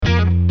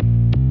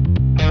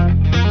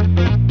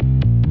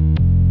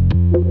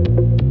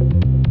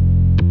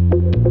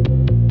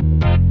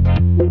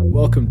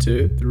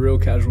to the Real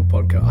Casual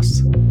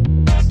Podcast.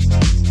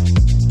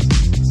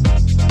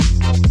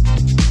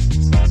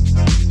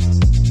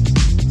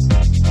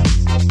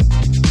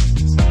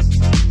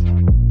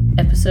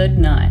 Episode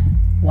 9,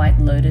 White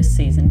Lotus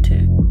Season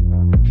 2.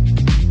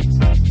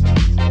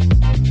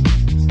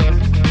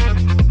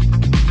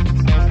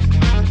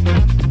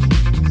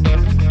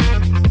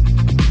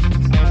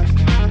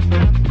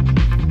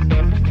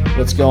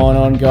 What's going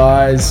on,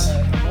 guys?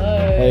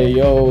 Hello. Hey,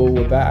 yo,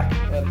 we're back.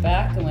 We're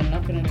back, and we're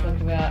not going to talk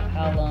about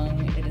how long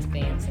it has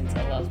been since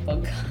our last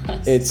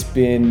podcast. It's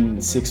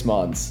been 6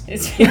 months.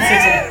 It's been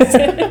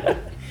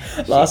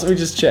 6 months. We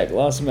just checked,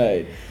 last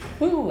May.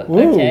 Woo.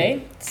 Woo.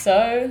 Okay,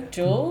 so,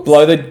 Jules.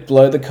 Blow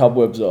the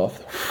cobwebs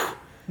off.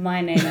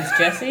 My name is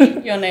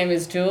Jessie. Your name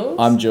is Jules.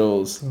 I'm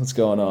Jules. What's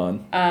going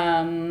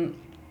on?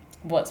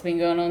 What's been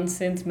going on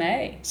since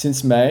May?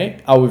 Since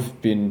May,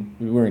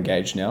 we're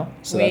engaged now.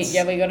 So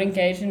we got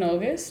engaged in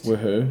August.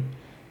 Woohoo.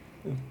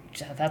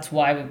 That's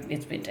why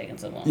it's been taking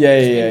so long.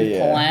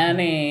 Yeah.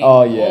 Planning.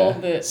 Oh, yeah. All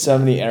the, so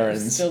many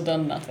errands. Still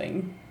done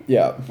nothing.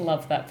 Yeah.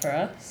 Love that for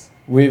us.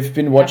 We've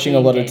been watching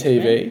Happy a lot of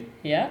engagement. TV.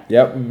 Yeah.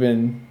 Yep, we've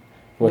been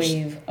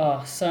watching.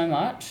 So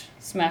much.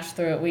 Smashed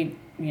through it.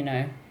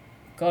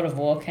 God of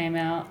War came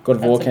out. God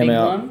of War came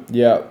out. One.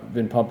 Yeah,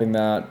 been pumping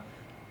that.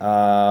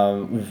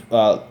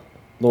 We've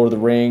Lord of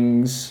the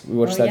Rings. We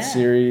watched that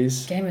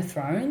series. Game of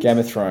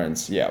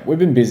Thrones. Yeah, we've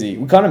been busy.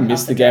 We kind of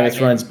missed the Game of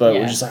Thrones, but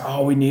we're just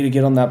like, we need to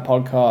get on that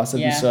podcast.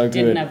 It'd be so good.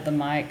 Didn't have the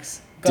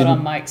mics. Got our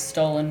mics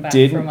stolen back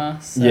from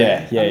us. So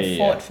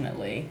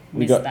unfortunately,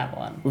 missed that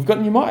one. We've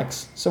got new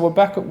mics, so we're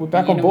back on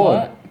board.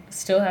 What?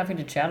 Still happy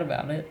to chat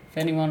about it. If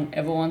anyone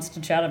ever wants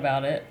to chat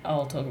about it,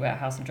 I'll talk about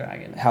House of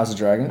Dragons. House of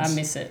Dragons? I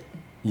miss it.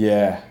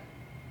 Yeah,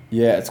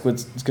 it's good.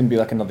 It's going to be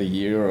like another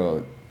year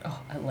or...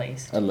 at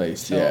least.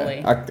 Surely.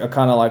 Yeah. I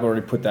kind of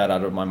already put that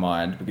out of my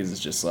mind because it's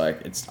just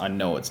I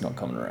know it's not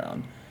coming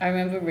around. I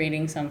remember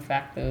reading some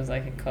fact that was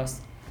it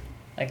cost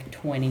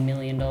 $20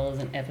 million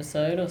an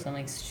episode or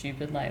something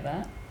stupid like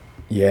that.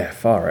 Yeah,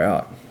 far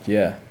out.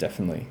 Yeah,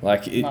 definitely.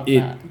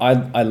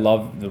 I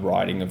love the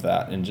writing of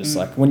that, and just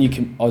I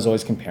was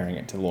always comparing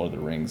it to Lord of the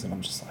Rings, and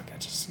I'm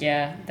just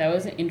Yeah, that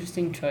was an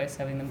interesting choice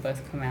having them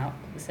both come out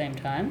at the same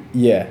time.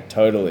 Yeah,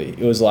 totally.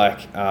 It was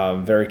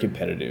very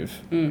competitive.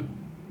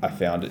 I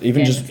found it.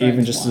 Even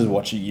just as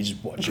watching, you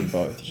just watch it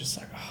both. You're just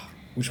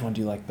which one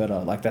do you like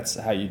better? That's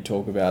how you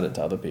talk about it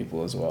to other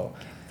people as well.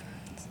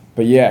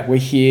 But yeah, we're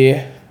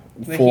here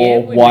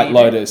for White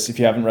Lotus. If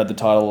you haven't read the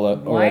title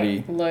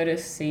already. White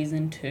Lotus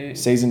Season 2.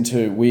 Season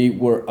 2. We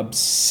were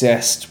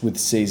obsessed with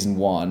Season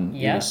 1.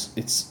 Yeah.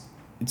 It's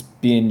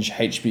binge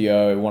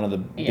HBO, one of the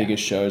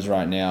biggest shows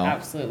right now.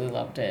 Absolutely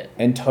loved it.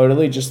 And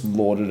totally just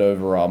lorded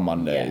over our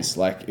Mondays.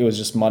 Yeah. It was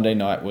just Monday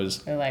night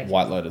was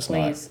White Lotus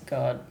night. Please,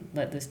 God,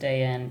 let this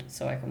day end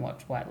so I can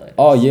watch White Lotus.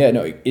 Oh, yeah.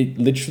 No, it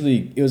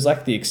literally... It was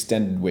the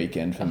extended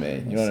weekend for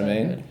me. You know what I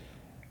mean?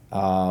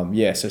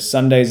 Good. So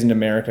Sundays in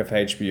America for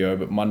HBO,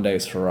 but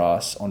Mondays for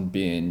us on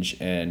binge.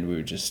 And we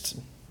were just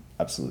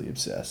absolutely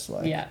obsessed.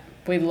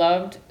 We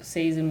loved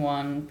Season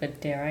 1,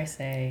 but dare I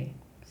say...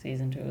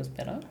 Season 2 was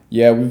better.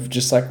 Yeah, we've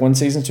just when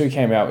Season 2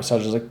 came out, we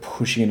started just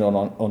pushing it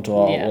onto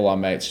all our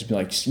mates. Just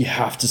being you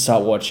have to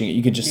start watching it.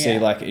 You could just see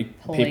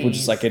people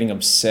just getting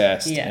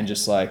obsessed and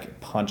just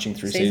punching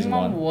through Season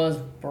 1. Season 1 was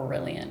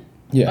brilliant.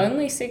 Yeah.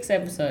 Only 6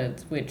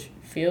 episodes, which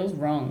feels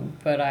wrong,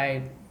 but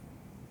I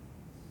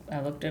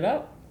looked it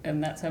up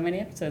and that's how many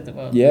episodes it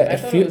was. Yeah,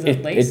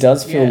 it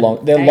does feel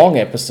long. They're long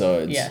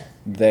episodes. Yeah.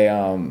 They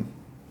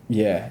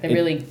They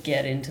really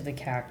get into the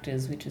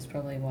characters, which is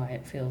probably why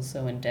it feels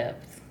so in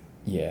depth.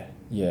 Yeah.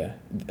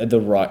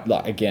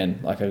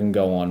 I can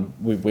go on.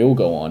 We will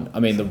go on. I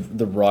mean,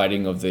 the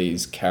writing of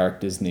these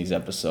characters in these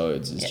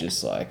episodes is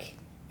just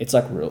it's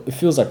real. It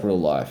feels like real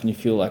life, and you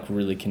feel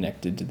really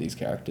connected to these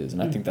characters,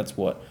 and I think that's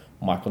what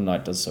Michael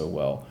Knight does so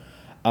well.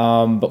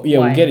 But yeah,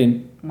 we'll get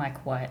in.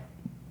 Mike White.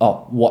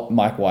 Oh, what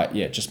Mike White?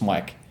 Yeah, just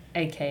Mike.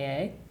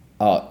 AKA.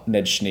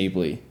 Ned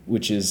Schneebly,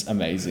 which is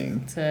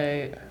amazing.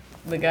 So.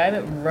 The guy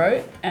that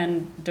wrote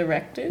and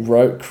directed?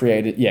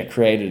 Created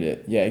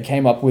it. Yeah, he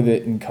came up with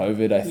it in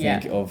COVID, I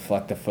think,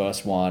 of the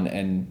first one.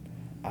 And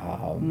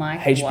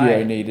HBO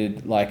White.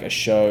 needed a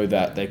show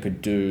that they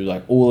could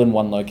do all in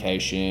one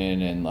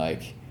location and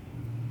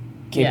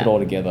keep it all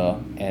together.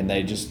 And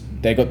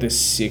they got this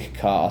sick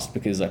cast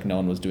because no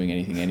one was doing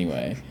anything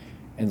anyway.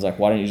 And it's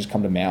why don't you just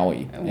come to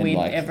Maui? And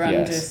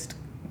everyone just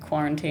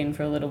quarantined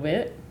for a little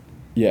bit.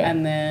 Yeah.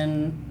 And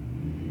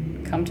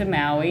then come to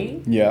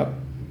Maui. Yeah.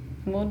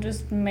 We'll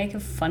just make a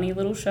funny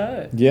little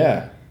show.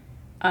 Yeah.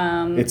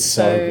 It's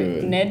so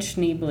good. Ned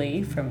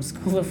Schneebly from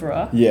School of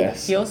Rock.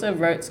 Yes. He also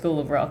wrote School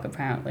of Rock,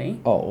 apparently.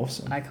 Oh,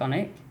 awesome.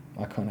 Iconic.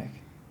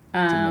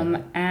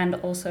 And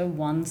also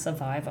won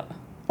Survivor.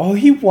 Oh,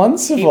 he won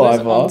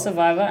Survivor. He was on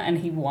Survivor and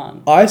he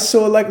won. I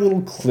saw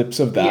little clips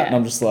of that and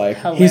I'm just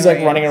hilarious. He's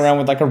running around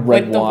with a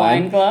red with the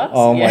wine glass.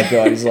 Oh my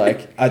God, he's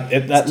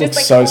that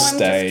looks so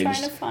staged. I'm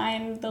just trying to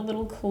find the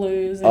little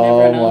clues and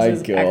everyone else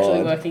is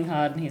actually working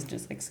hard and he's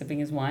just sipping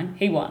his wine.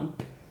 He won.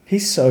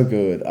 He's so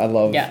good. I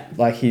love, Yeah.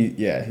 like,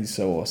 he's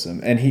so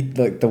awesome. And he,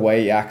 like, the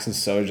way he acts is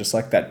so just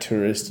like that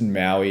tourist in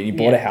Maui. And he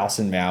bought a house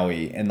in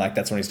Maui, and, like,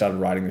 that's when he started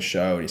writing the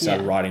show. And he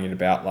started writing it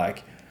about,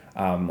 like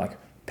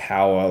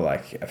power,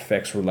 like,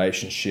 affects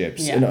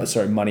relationships. Yeah. No,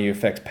 sorry, money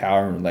affects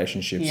power and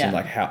relationships, and,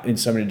 like, how, in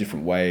so many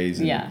different ways.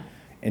 And,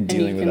 and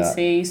dealing with that. And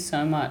you can see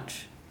so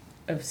much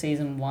of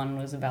season 1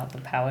 was about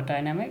the power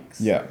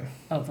dynamics. Yeah.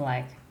 Of,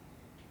 like,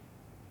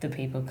 the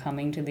people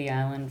coming to the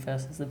island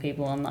versus the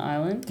people on the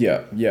island.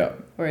 Yeah, yeah.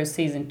 Whereas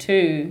season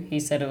 2, he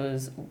said it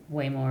was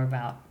way more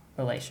about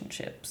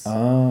relationships.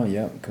 Oh,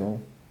 yeah,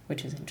 cool.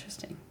 Which is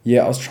interesting.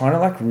 Yeah, I was trying to,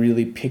 like,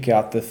 really pick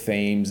out the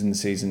themes in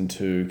season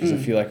 2, because I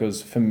feel like it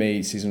was, for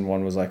me, season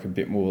 1 was, like, a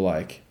bit more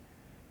like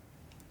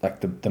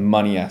the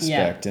money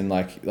aspect and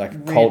like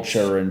Rich.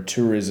 culture and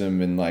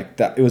tourism and like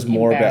that. It was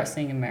more about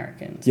embarrassing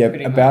Americans. Yeah,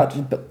 pretty about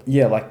much. but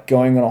yeah, like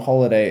going on a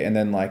holiday and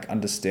then like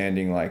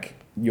understanding like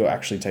you're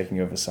actually taking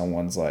over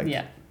someone's like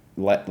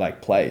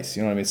like place.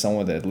 You know what I mean?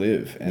 Somewhere they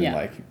live and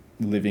like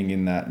living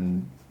in that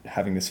and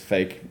having this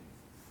fake,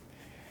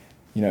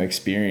 you know,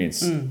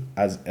 experience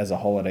as a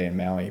holiday in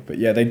Maui. But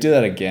yeah, they do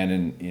that again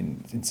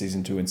in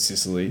season 2 in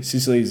Sicily.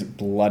 Sicily is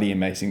bloody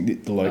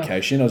amazing. The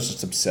location, I was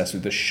just obsessed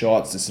with the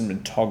shots. The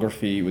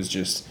cinematography was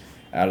just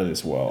out of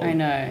this world. I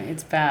know,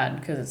 it's bad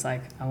because it's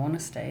like, I want to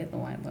stay at the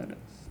White Lotus.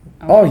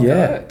 Oh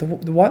yeah, the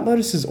White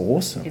Lotus is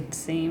awesome. It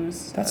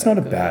seems that's so not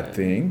a good. bad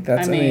thing.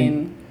 That's I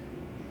mean,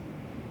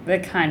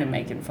 they're kind of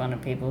making fun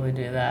of people who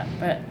do that,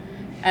 but.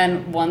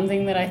 And one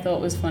thing that I thought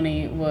was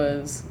funny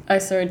was I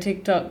saw a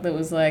TikTok that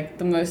was like,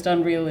 the most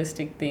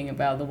unrealistic thing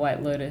about the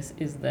White Lotus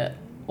is that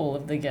all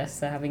of the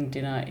guests are having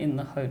dinner in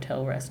the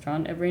hotel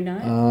restaurant every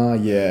night.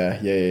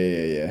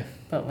 Yeah.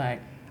 But like,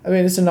 I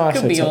mean, it's a nice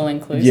could hotel. be all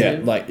inclusive. Yeah,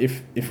 like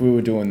if we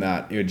were doing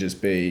that, it would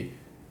just be,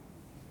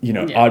 you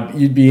know,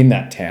 you'd be in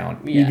that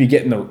town. Yeah. You'd be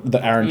getting the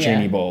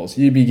arancini balls.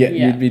 You'd be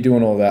you'd be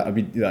doing all that. I'd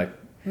be like.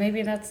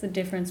 Maybe that's the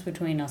difference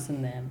between us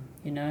and them,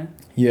 you know?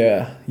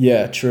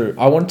 Yeah, true.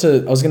 I was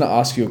going to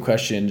ask you a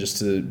question just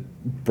to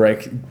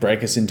break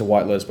us into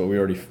White Lotus, but we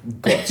already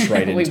got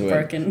straight into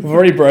it. We've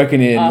already broken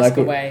in. Ask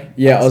away.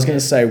 Yeah, I was going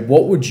to say,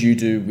 what would you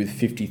do with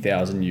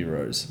 50,000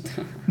 euros?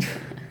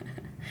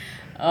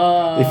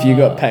 If you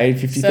got paid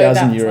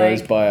 50,000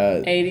 euros like by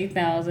a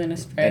 80,000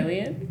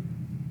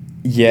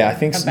 Australian? Yeah, I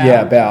think so.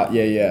 Yeah, about.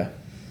 Yeah.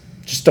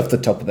 Just off the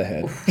top of the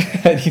head.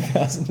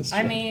 80,000 Australian.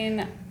 I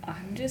mean,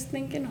 I'm just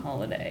thinking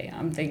holiday.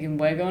 I'm thinking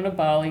we're going to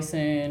Bali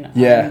soon.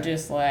 Yeah. I'm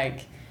just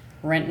like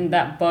renting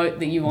that boat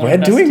that you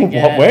wanted us to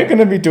get. We're going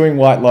to be doing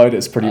White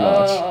Lotus pretty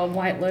much. Oh,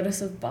 White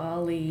Lotus of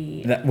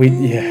Bali.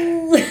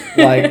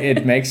 Like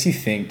it makes you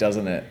think,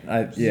 doesn't it?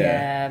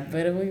 Yeah,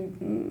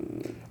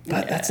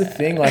 but that's the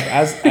thing. Like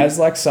as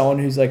like someone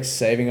who's like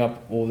saving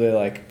up all their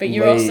like. But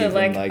you're also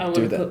like, I want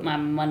to put my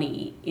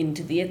money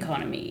into the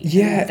economy.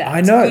 Yeah, that's I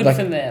know. Good like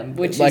for them,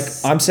 which like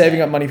is, I'm saving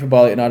up money for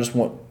Bali, and I just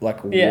want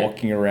like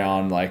walking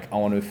around. Like I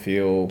want to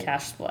feel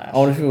cash splash. I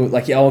want to feel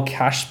like I want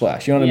cash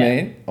splash. You know what I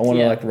mean? I want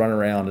to like run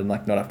around and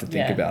like not have to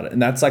think about it.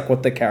 And that's like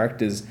what the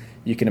characters.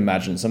 You can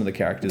imagine some of the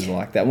characters are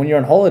like that. When you're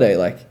on holiday,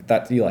 like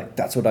that, you're like,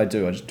 that's what I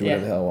do. I just do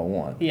whatever the hell I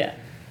want. Yeah,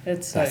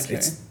 it's so true.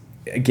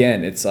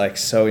 It's like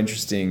so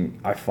interesting.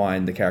 I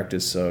find the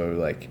characters so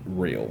like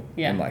real.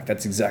 Yeah. And like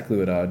that's exactly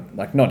what I'd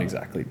like. Not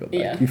exactly, but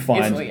like you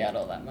find. If we had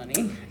all that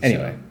money.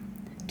 Anyway. Sure.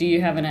 Do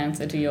you have an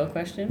answer to your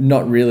question?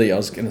 Not really. I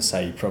was gonna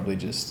say you probably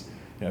just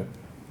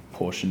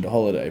portion to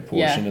holiday,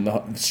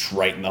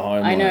 straight in the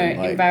home. I know,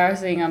 like,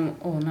 embarrassing.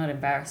 Not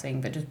embarrassing,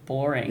 but just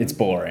boring. It's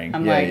boring.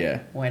 I'm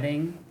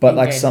wedding. But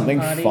like something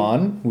party.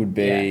 fun would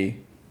be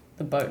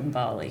the boat in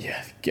Bali.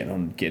 Yeah,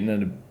 getting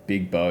in a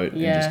big boat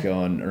and just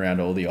going around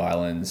all the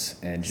islands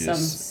and just some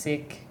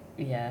sick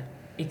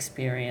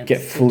experience.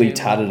 Get fully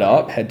tatted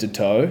up, head to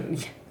toe.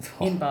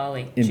 In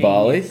Bali. In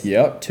Bali,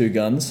 yep, 2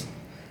 guns.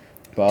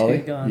 Bali,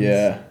 2 guns.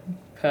 Yeah.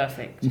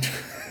 Perfect.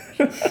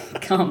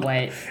 Can't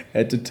wait.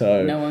 Head to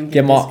toe. No one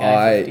get my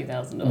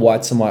 $50,000.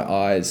 Whites on my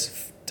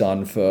eyes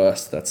done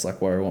first. That's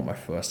like where I want my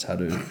first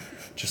tattoo.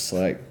 Just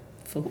like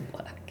full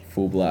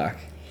black.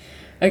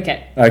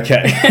 Okay.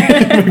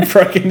 We've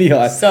broken the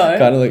ice. So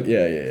kind of like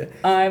yeah.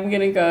 I'm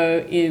gonna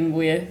go in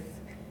with.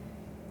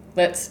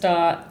 Let's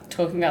start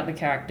talking about the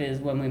characters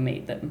when we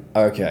meet them.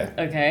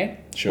 Okay.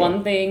 Sure.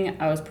 One thing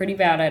I was pretty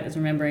bad at is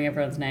remembering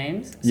everyone's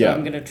names. So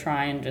I'm gonna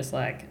try and just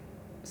like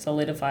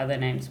solidify their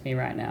names for me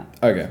right now.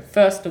 Okay.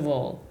 First of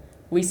all,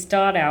 we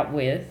start out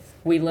with,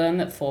 we learn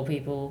that 4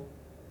 people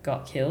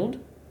got killed.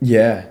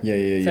 Yeah.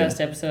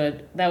 First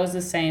episode, that was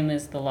the same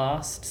as the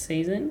last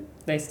season.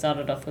 They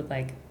started off with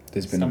like,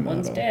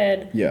 someone's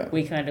dead. Yeah.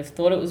 We kind of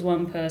thought it was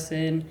one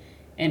person,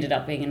 ended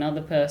up being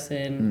another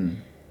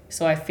person.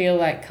 So I feel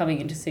like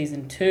coming into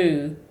season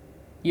 2,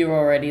 you're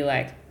already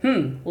like,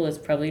 well, it's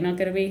probably not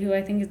going to be who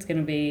I think it's going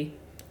to be.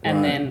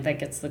 And then that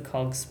gets the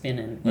cogs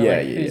spinning.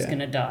 Who's going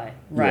to die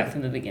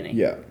from the beginning.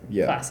 Yeah.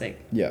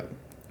 Classic. Yeah.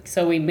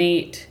 So we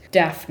meet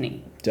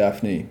Daphne.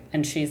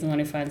 And she's the one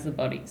who finds the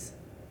bodies.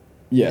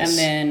 Yes. And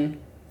then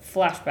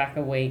flashback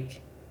a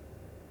week,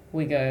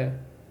 we go,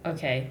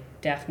 okay,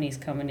 Daphne's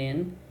coming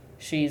in.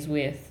 She's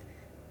with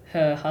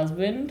her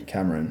husband,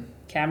 Cameron.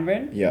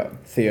 Cameron.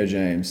 Theo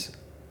James.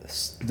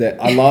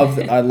 I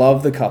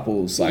love the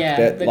couples. Like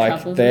that. The like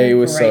couples they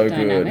were great so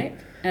dynamic.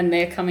 good. And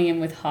they're coming in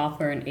with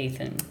Harper and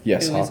Ethan.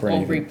 Yes, who Harper is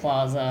and Aubrey Ethan.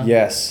 Plaza.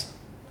 Yes.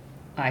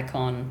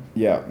 Icon.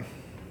 Yeah.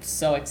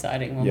 So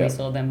exciting when we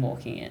saw them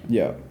walking in.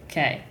 Yeah.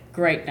 Okay,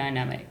 great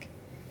dynamic.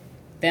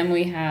 Then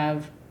we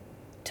have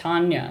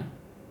Tanya,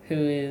 who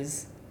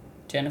is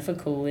Jennifer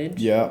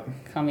Coolidge. Yeah.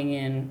 Coming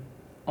in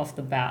off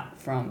the bat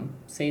from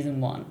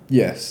season 1.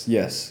 Yes.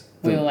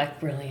 We were like,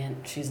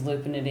 brilliant. She's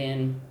looping it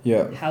in.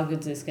 Yeah. How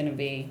good's this going to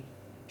be?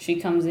 She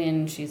comes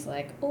in, she's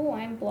like, oh,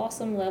 I'm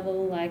Blossom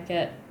level, like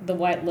at the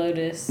White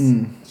Lotus.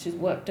 She's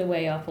worked her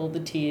way up all the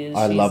tiers.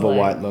 I love a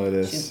White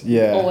Lotus.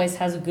 Yeah. Always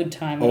has a good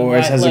time at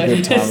Always a White has Lotus. a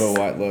good time at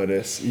White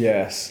Lotus.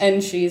 Yes.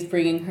 And she's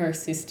bringing her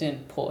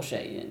assistant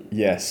Portia in.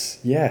 Yes.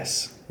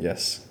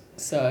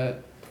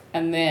 So,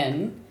 and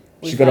then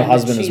she's got a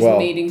husband as well.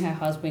 She's meeting her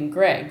husband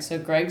Greg. So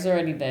Greg's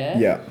already there.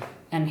 Yeah.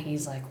 And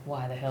he's like,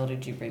 why the hell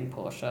did you bring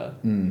Portia?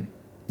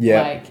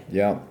 Yeah. Like,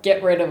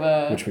 get rid of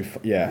her.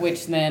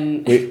 Which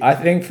then... I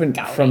think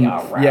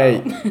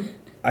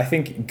I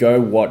think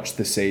go watch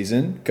the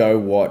season. Go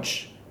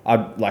watch...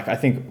 I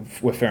think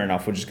we're fair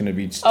enough. We're just going to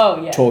be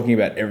talking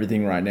about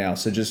everything right now.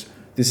 So just...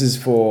 This is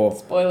for...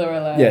 Spoiler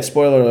alert. Yeah,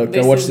 spoiler alert.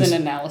 Go watch this. This is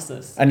an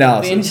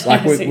analysis.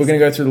 Like, we're going to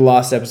go through the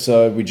last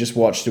episode. We just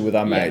watched it with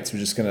our mates. We're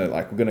just going to,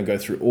 we're going to go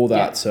through all that.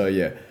 Yeah. So,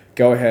 yeah.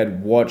 Go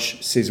ahead,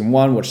 watch season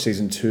 1, watch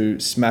season 2,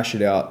 smash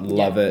it out,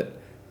 love it,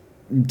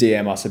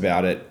 DM us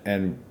about it,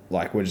 and,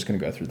 we're just going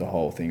to go through the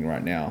whole thing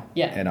right now.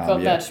 Yeah, and,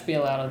 got that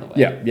spiel out of the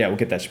way. Yeah, we'll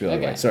get that spiel out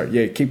of the way.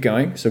 Sorry, keep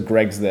going. So,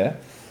 Greg's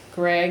there.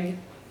 Greg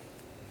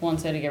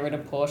wants her to get rid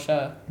of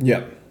Portia.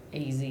 Yep.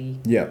 Easy.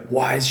 Yeah.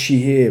 Why is she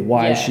here?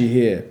 Why is she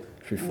here?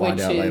 Which we find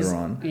out later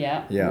on.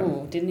 Yeah.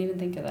 Ooh, didn't even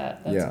think of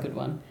that. That's a good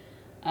one.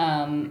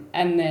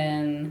 And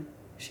then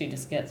she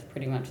just gets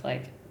pretty much,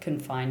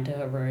 confined to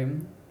her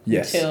room.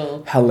 Yes.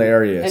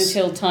 Hilarious.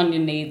 Until Tanya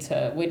needs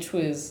her, which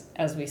was,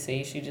 as we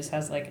see, she just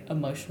has,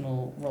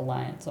 emotional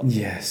reliance on her.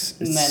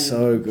 Yes. It's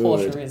so good.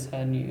 Portia is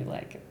her new,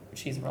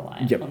 she's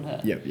reliant on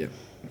her. Yep.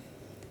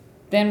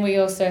 Then we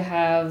also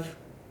have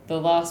the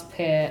last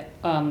the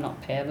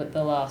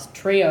last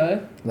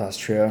trio.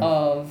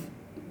 Of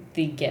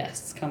the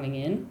guests coming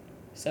in.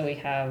 So we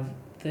have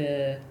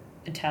the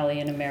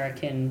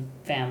Italian-American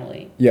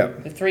family.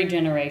 Yep. The 3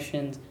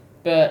 generations,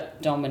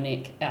 Bert,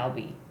 Dominic,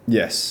 Albie.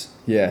 Yes.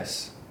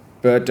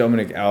 Bert,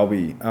 Dominic,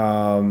 Albie.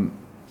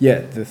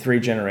 The 3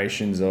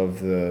 generations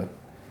of the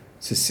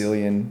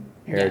Sicilian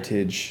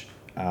heritage.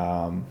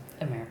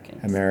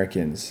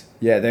 Americans.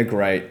 Yeah, they're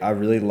great. I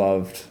really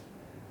loved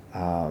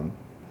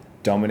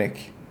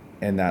Dominic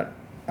and that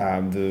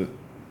the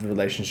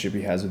relationship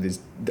he has with his...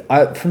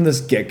 from this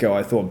get-go,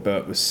 I thought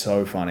Bert was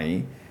so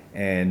funny,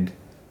 and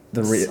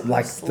the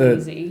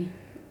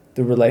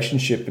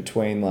relationship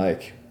between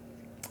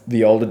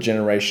the older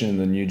generation and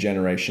the new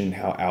generation,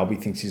 how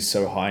Albie thinks he's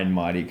so high and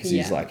mighty because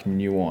he's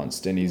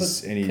nuanced and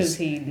because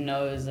he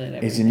knows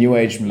that he's a new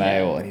age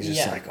male and he's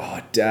just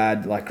oh,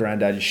 dad,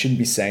 granddad, you shouldn't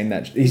be saying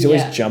that. He's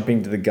always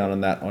jumping to the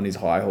gun on his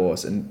high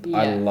horse, and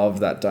I love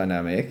that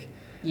dynamic.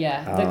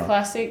 Yeah, the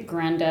classic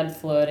granddad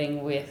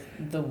flirting with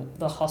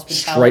the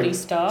hospitality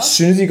staff. As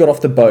soon as he got off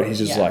the boat, he's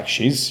just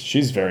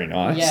she's very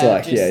nice.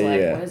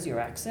 Where's your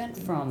accent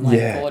from?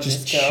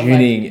 Gorgeous just girl.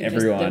 tuning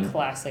everyone. Just the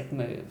classic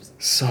moves.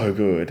 So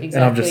good. Exactly.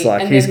 And I'm just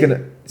he's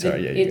gonna...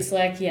 Sorry, It's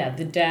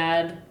the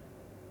dad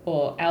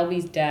or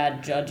Albie's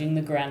dad judging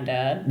the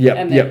granddad. Yep,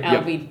 and then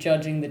Albie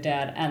judging the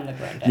dad and the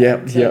granddad.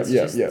 Yep.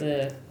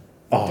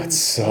 It's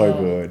so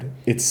good.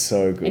 It's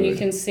so good. And you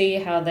can see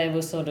how they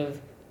were sort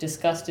of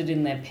disgusted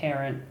in their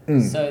parent,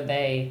 so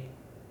they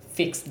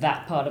fixed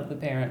that part of the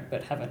parent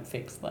but haven't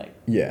fixed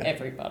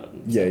every part of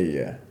them.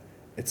 Yeah.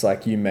 It's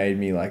you made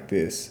me like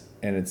this,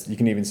 and it's you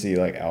can even see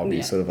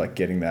Albie sort of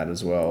getting that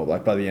as well,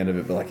 by the end of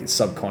it, but it's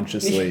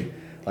subconsciously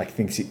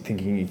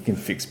thinking he can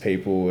fix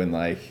people, and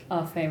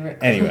our favorite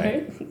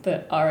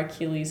quote, our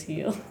Achilles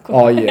heel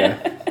quote. Oh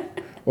yeah.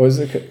 What was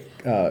it?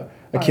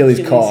 Achilles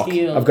cock.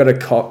 Heel. I've got a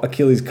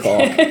Achilles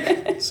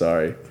cock.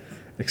 Sorry.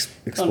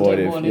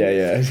 Exploitive.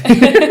 Yeah.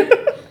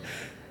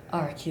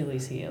 Our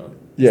Achilles heel.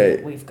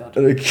 Yeah. We've got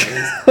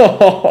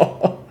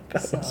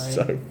That's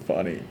so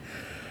funny.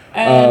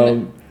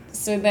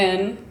 So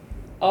then,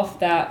 off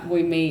that,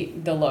 we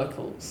meet the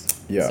locals.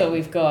 Yeah. So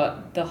we've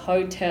got the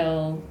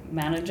hotel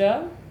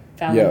manager,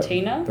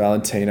 Valentina. Yeah.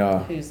 Valentina.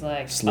 Who's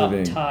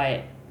sliving.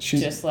 Uptight.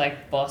 She's just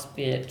boss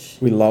bitch.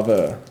 We love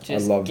her.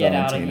 Just I love get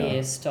Valentina. out of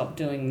here. Stop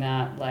doing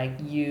that.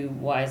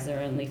 Why is there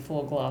only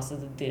 4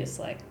 glasses of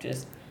this?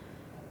 Just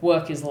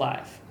work is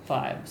life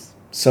vibes.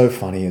 So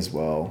funny as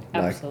well.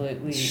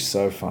 Absolutely. She's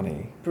so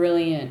funny.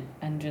 Brilliant.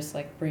 And just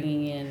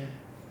bringing in...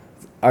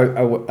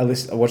 I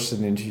watched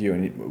an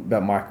interview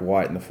about Mike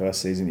White in the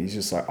first season. He's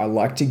just I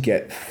like to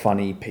get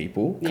funny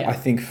people. Yeah. I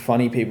think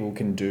funny people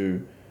can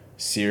do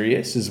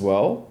serious as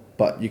well,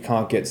 but you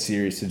can't get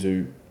serious to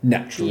do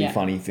naturally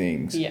funny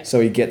things. Yeah. So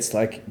he gets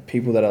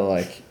people that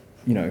are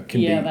can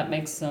be... that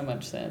makes so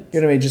much sense.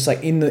 You know what I mean? Just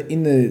in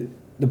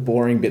the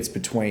boring bits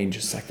between,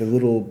 just like the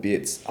little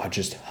bits are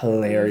just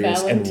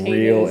hilarious and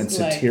real and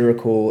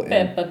satirical. Like,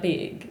 Peppa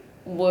Pig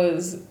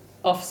was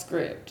off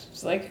script.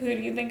 She's like, who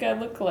do you think I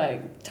look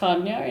like?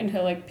 Tanya in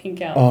her like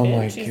pink outfit. Oh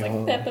my She's God.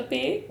 like, Peppa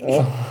Pig.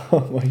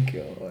 Oh my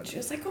God. She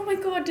was like, oh my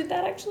God, did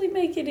that actually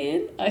make it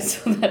in? I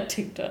saw that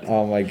TikTok.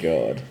 Oh my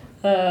God.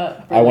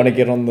 I want to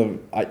get on the...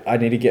 I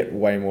need to get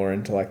way more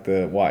into like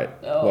the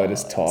White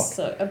Lotus talk.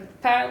 So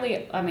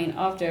apparently, I mean,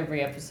 after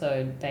every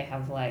episode, they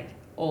have like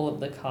all of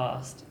the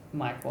cast,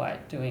 Mike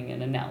White, doing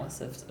an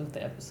analysis of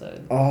the episode,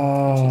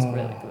 which is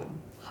really good.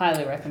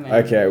 Highly recommend.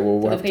 Okay, well,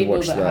 we'll have to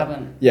watch that. For the people that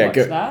haven't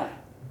watched that,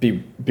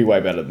 be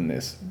way better than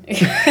this.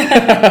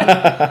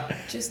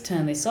 Just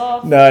turn this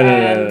off no,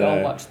 and go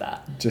and watch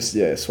that. Just,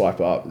 swipe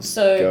up.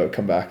 So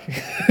come back.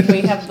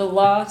 We have the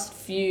last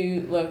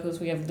few locals.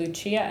 We have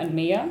Lucia and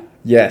Mia.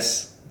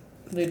 Yes.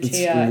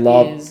 Lucia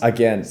is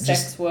again,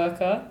 sex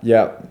worker.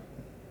 Yeah.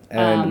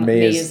 And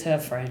Mia's her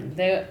friend.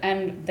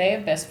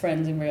 They're best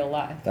friends in real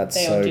life. That's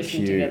they so auditioned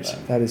cute. Together.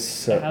 That is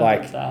so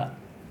that.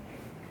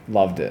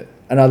 Loved it.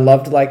 And I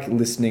loved like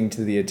listening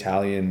to the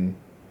Italian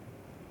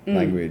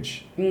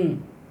language.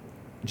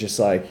 Just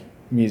like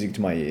music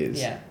to my ears.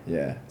 Yeah.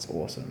 Yeah, it's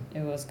awesome.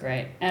 It was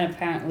great. And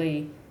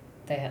apparently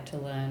they had to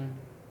learn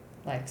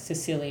like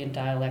Sicilian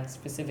dialect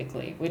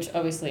specifically, which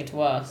obviously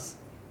to us,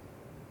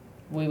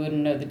 we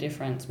wouldn't know the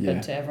difference.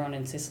 But to everyone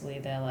in Sicily,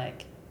 they're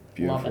like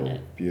loving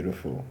it.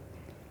 Beautiful.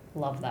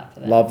 Love that for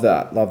them. Love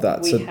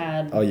that. We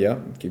had... Oh, yeah.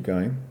 Keep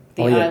going.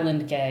 The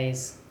Island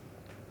Gays.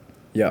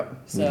 Yeah.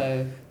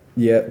 So...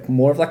 Yeah,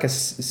 more of like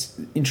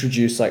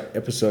introduce like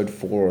episode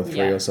 4 or 3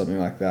 or something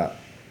like that.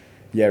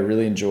 Yeah,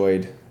 really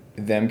enjoyed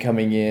them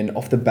coming in.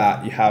 Off the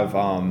bat, you have,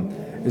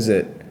 is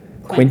it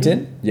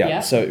Quentin?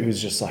 Yeah. So it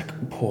was just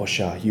like,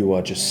 Portia, you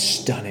are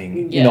just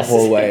stunning in the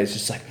hallway. It's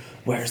just like,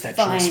 where is that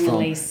dress from?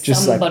 Finally,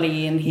 Just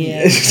somebody in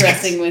here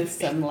dressing with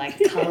some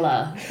like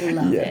colour.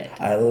 Love it.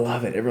 I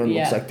love it. Everyone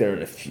looks like they're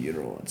at a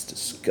funeral. It's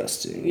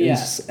disgusting. Yeah.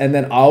 And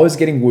then I was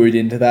getting wooed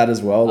into that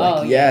as well.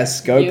 Like,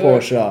 yes, go you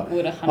Portia.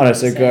 Would 100%. Oh no,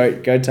 so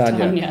go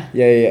Tanya.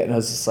 Yeah. And I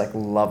was just like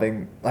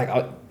loving, like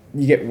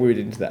you get wooed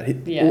into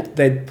that.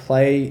 They'd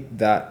play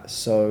that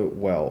so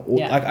well.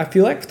 Like I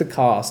feel like for the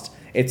cast,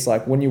 it's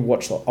like when you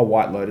watch a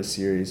White Lotus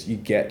series,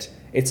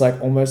 it's like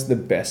almost the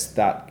best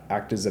that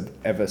actors have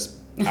ever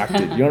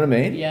acted. You know what I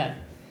mean? Yeah.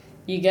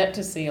 You get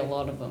to see a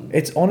lot of them.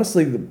 It's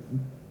honestly the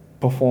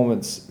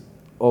performance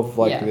of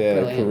like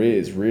their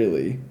careers,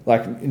 really.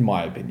 Like in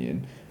my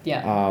opinion.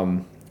 Yeah.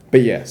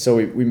 But yeah, so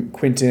we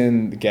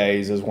Quentin, the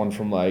gays, there's one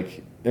from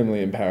like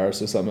Emily in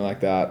Paris or something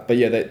like that. But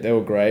yeah, they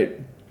were great.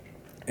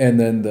 And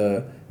then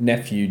the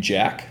nephew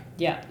Jack.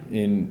 Yeah.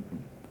 In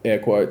air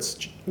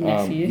quotes.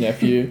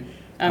 Nephew.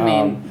 I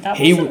mean, that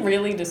wasn't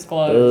really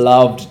disclosed.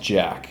 Loved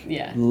Jack.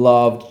 Yeah.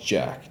 Loved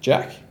Jack.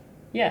 Jack?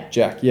 Yeah.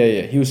 Jack.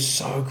 Yeah. He was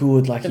so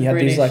good. Like he had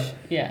British, these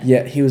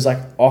like he was like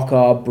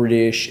ochre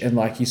British and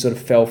like he sort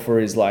of fell for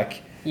his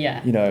like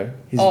you know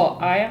his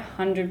I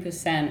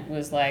 100%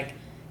 was like,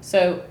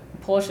 so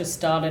Portia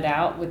started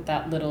out with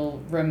that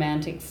little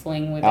romantic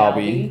fling with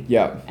Albie.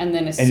 Yeah. And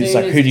then as soon as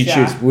like, who do you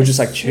Jack, choose? We're just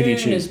like, who do you choose?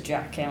 As soon choose? as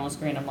Jack came on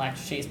screen, I'm like,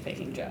 she's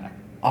picking Jack.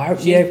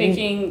 She's yeah,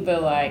 picking the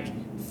like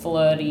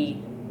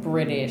flirty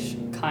British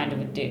kind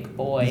of a dick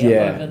boy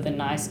over the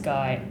nice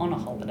guy on a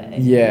holiday.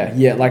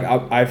 Yeah. Like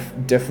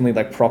I've definitely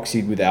like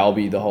proxied with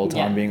Albie the whole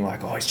time, being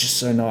like, oh, he's just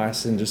so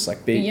nice and just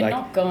like being you're like.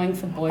 Not going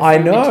for boyfriend I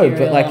know, material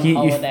but like on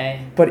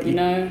holiday. But you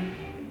know,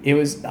 it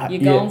was.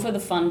 You're going for the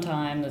fun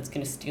time that's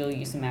going to steal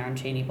you some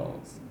arancini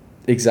balls.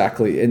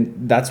 Exactly,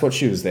 and that's what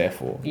she was there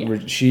for. Yeah.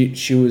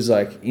 She was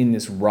like in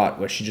this rut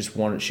where she just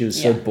wanted. She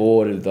was so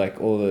bored of like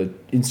all the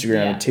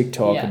Instagram and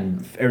TikTok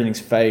and everything's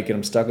fake, and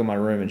I'm stuck in my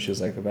room, and she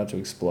was like about to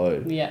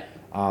explode. Yeah.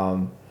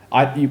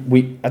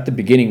 We at the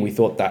beginning we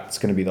thought that's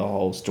going to be the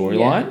whole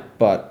storyline,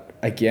 but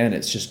again,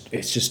 it's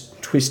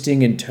just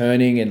twisting and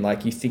turning, and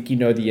like you think you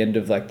know the end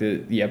of like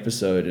the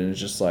episode, and it's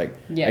just like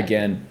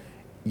again,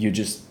 you're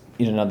just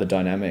in another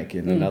dynamic,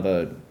 in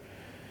another.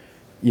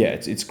 Yeah,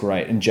 it's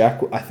great. And Jack,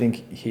 I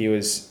think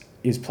he's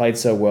played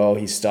so well.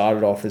 He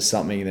started off as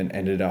something and then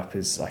ended up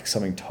as like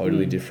something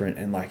totally different.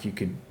 And like you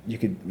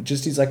could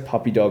just his like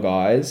puppy dog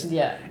eyes.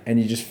 Yeah. And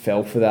you just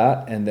fell for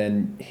that. And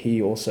then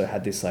he also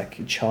had this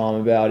like charm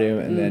about him.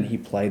 And then he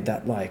played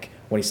that like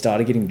when he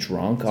started getting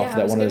drunk after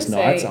that one of those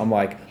nights. I'm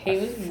like, he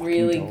was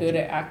really good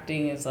at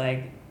acting as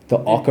like. The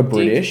ochre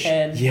British.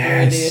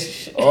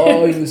 British.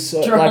 Oh, he was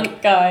so drunk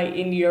like, guy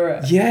in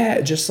Europe.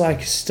 Yeah, just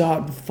like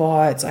start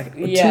fights, like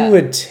to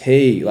a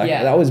T. Like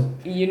that was.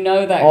 You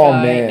know that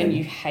guy, and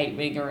you hate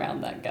being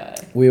around that guy.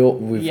 We've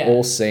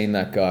all seen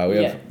that guy. We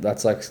have.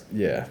 That's like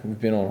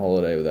we've been on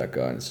holiday with that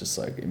guy, and it's just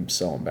like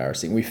so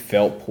embarrassing. We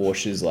felt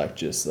Porsche's like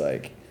just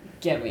like.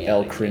 Get me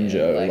El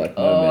Cringo like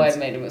moments. I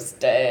made a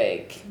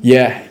mistake.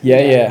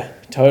 Yeah,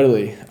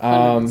 totally.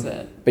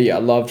 100%. But yeah, I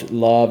loved.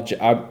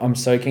 I'm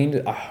so keen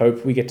to. I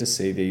hope we get to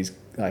see these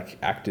like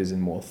actors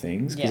in more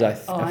things because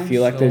I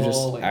feel like they've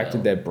just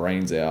acted their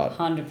brains out.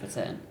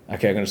 100%.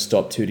 Okay, I'm gonna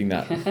stop tooting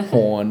that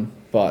horn,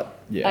 but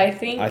yeah, I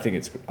think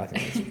it's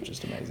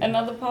just amazing.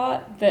 Another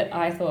part that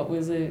I thought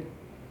was a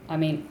I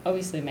mean,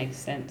 obviously makes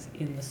sense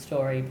in the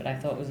story, but I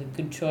thought was a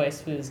good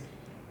choice was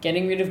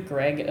getting rid of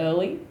Greg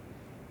early.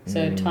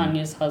 So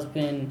Tanya's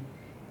husband,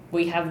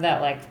 we have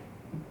that like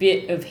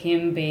bit of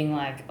him being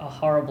like a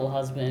horrible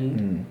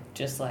husband,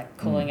 just like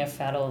calling her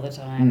fat all the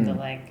time. They're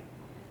like,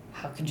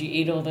 how could you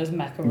eat all those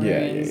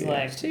macaroons?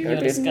 Like, See, you're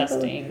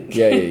disgusting.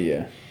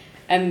 Yeah.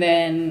 And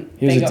then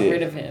they got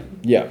rid of him.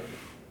 Yeah.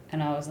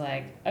 And I was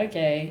like,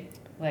 okay,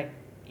 like,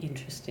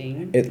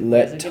 interesting. It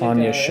let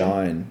Tanya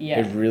shine.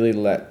 Yeah. It really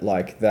let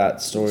like that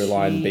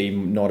storyline be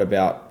not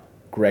about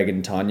Greg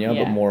and Tanya,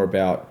 but more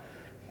about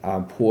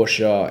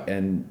Portia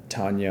and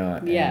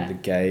Tanya and the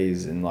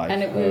gays and like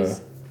and it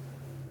was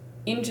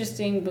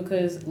interesting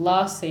because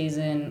last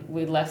season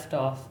we left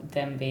off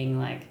them being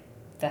like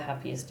the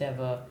happiest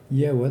ever.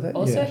 Yeah, were they?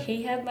 Also,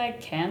 he had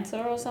like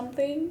cancer or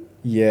something.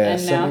 Yeah.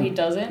 And now he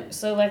doesn't.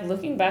 So like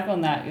looking back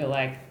on that, you're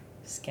like,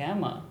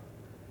 scammer.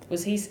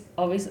 Was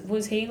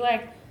he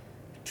like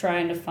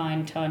trying to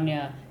find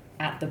Tanya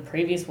at the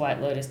previous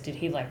White Lotus? Did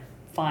he like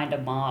find a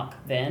mark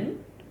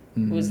then?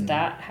 Was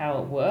that how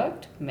it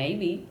worked?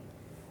 Maybe.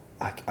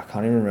 I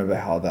can't even remember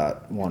how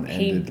that one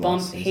ended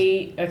last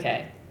season.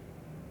 Okay.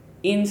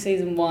 In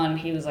season 1,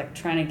 he was like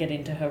trying to get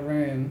into her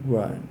room.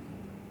 Right.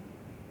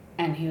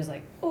 And he was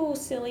like, oh,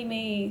 silly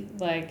me.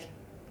 Like,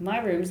 my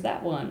room's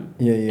that one.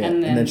 Yeah.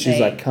 And then she's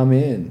like, come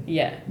in.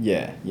 Yeah.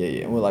 Yeah.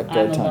 We're like,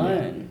 go I'm Tanya.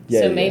 alone.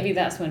 Yeah, so maybe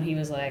that's when he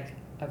was like,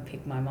 I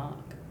picked my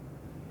mark.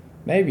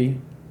 Maybe.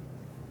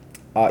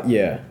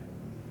 Yeah.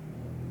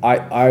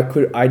 I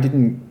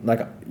didn't,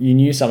 like, you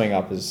knew something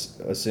up as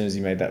soon as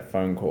you made that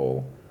phone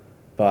call,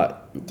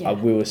 but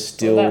we were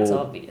still... Well, that's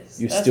obvious.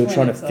 You're still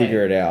trying to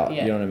figure it out,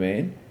 you know what I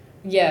mean?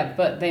 Yeah,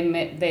 but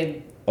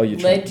they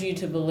led you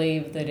to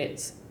believe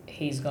that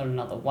he's got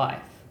another wife,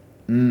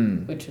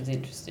 which was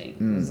interesting.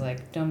 It was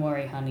like, don't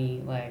worry,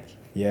 honey, like...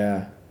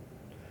 Yeah.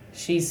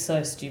 She's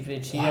so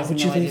stupid. She Why has would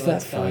no you idea leave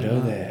what's that going photo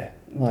on. there?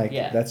 Like,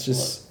 that's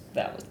just... Look,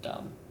 that was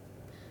dumb.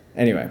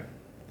 Anyway.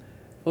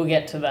 We'll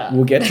get to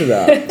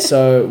that.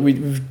 So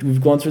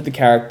we've gone through the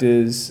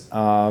characters,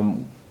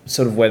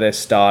 sort of where they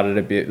started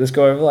a bit. Let's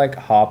go over like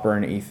Harper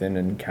and Ethan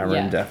and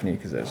Cameron and Daphne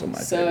because those are my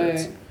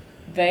favorites. So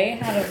they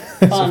had a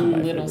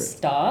fun little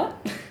start.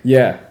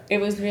 Yeah.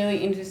 It was really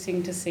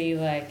interesting to see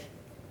like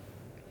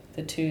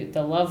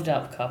the loved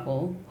up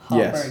couple,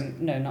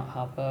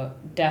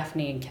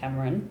 Daphne and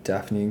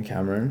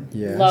Cameron.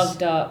 Yes.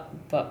 Loved up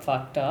but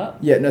fucked up.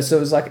 Yeah, no, so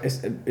it was like,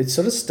 it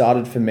sort of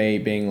started for me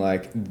being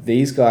like,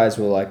 these guys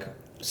were like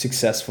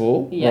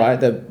successful, right?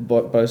 They're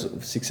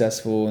both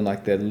successful and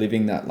like they're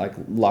living that like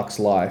luxe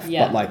life,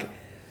 but like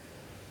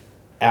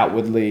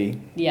outwardly,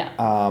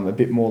 a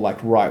bit more like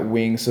right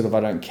wing, sort of,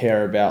 I don't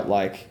care about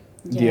like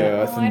the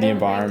earth and the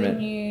environment. Read the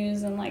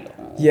news and like,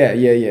 yeah,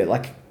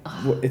 like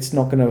it's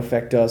not going to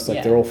affect us,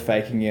 like they're all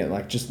faking it,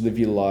 like just live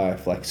your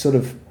life, like sort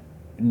of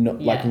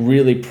like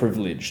really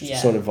privileged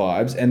sort of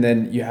vibes. And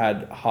then you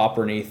had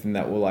Harper and Ethan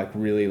that were like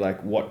really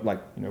like watch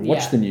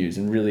the news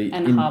and really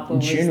in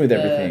tune with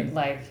everything,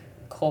 like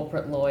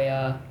corporate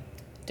lawyer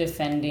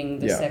defending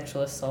the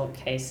sexual assault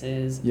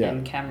cases,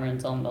 and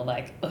Cameron's on the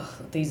like,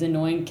 these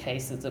annoying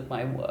cases at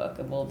my work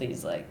of all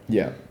these like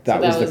that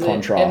was the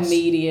contrast,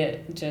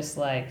 immediate just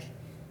like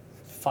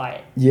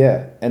fight.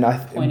 And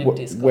point of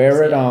discourse,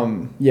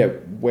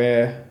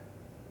 where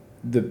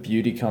the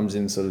beauty comes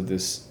in sort of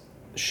this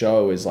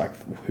show is like,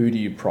 who do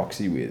you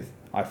proxy with?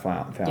 I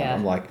found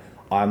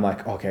I'm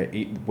like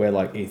okay, we're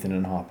like Ethan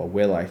and Harper,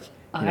 we're like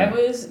I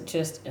was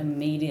just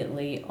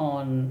immediately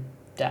on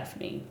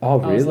Daphne. Oh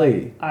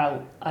really? I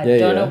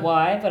don't know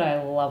why, but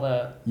I love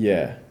her.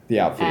 Yeah, the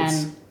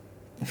outfits.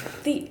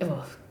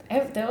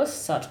 And there were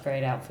such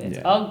great outfits.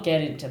 I'll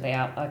get into the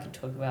I could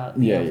talk about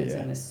the outfits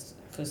in this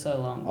for so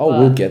long. Oh,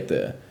 we'll get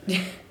there.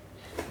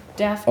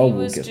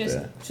 Daphne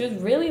she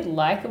was really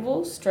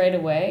likable straight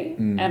away,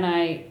 and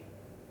I,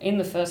 in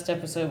the first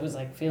episode, was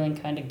like feeling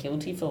kind of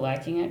guilty for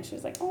liking it. She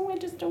was like, I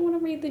just don't want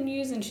to read the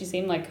news, and she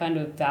seemed like kind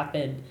of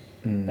vapid.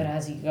 But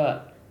as you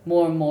got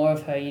more and more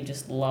of her, you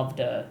just loved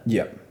her.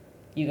 Yep.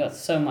 You got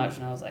so much,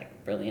 and I was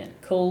like,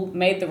 brilliant, cool,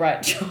 made the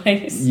right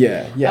choice.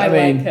 Yeah. I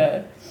mean, like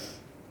her.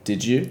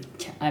 Did you?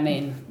 I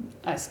mean,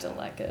 I still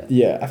like her.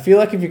 Yeah, I feel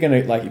like if you're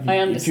gonna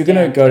if you're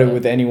gonna go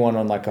with anyone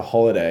on like a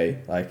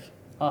holiday, like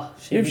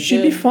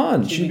she'd be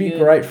fun. She'd be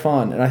great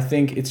fun, and I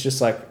think it's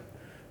just like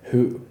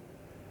who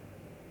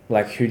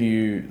would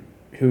you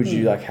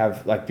like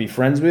have like be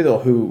friends with, or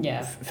who?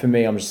 Yeah. For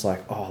me, I'm just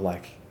like,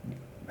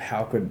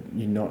 how could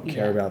you not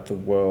care about the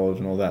world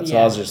and all that? So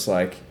I was just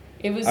like,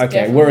 it was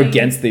we're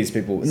against these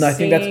people, and I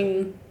think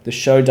that's the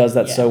show does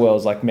that so well.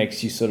 Is like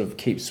makes you sort of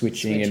keep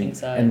switching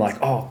and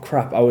like, oh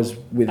crap, I was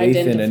with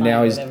Ethan and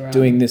now he's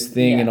doing this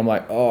thing, and I'm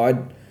like,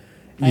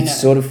 you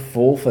sort of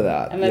fall for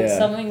that. And that's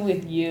something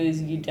with you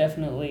is you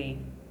definitely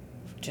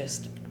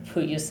just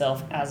put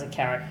yourself as a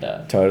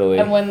character. Totally.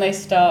 And when they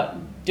start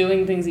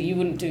doing things that you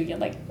wouldn't do, you're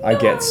like, no, I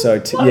get so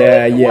why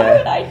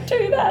did I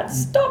do that?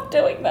 Stop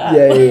doing that.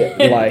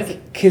 Yeah.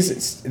 Like,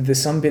 because there's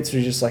some bits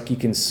where you're just like, you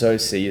can so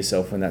see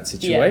yourself in that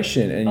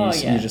situation, and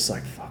you're just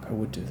like, fuck, I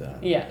would do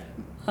that. Yeah,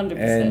 100%.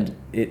 And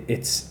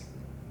it's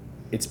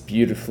it's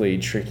beautifully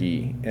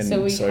tricky and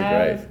so we so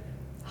have great.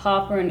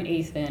 Harper and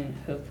Ethan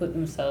who have put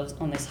themselves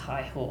on this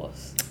high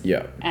horse.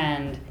 Yeah.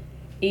 And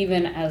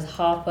even as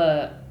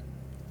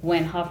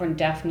when Harper and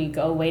Daphne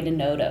go away to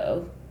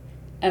Noto,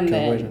 and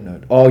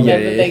they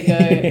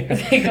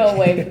go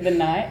away for the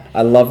night.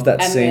 I love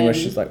that and scene then, where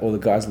she's like, all the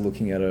guys are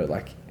looking at her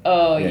like.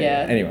 Oh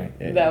yeah. Anyway,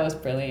 that was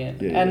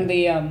brilliant. Yeah, and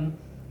the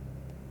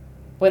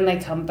when they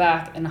come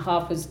back and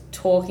Harper's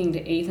talking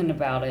to Ethan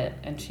about it,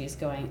 and she's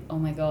going, "Oh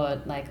my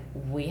god, like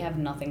we have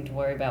nothing to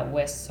worry about.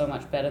 We're so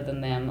much better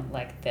than them.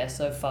 Like they're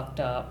so fucked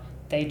up.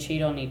 They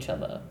cheat on each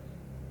other."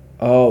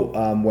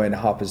 Oh, when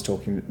Daphne's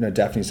talking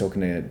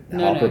to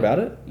Harper about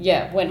it?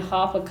 Yeah, when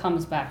Harper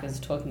comes back and is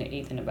talking to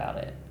Ethan about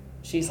it,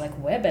 she's like,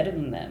 "We're better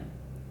than them."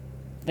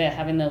 They're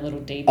having their little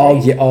debrief.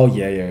 Oh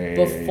yeah.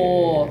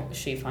 Before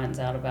she finds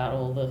out about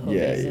all the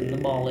hookers and the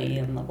Molly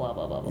and the blah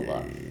blah blah blah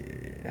blah.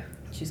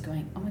 She's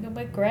going, "Oh my god,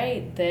 we're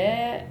great.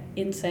 They're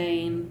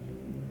insane.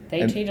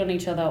 They cheat on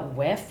each other.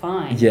 We're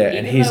fine." Yeah,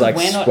 and he's like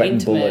sweating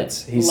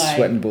bullets. He's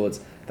sweating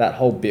bullets. That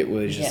whole bit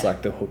where it's just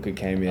like the hooker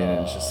came in and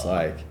it's just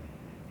like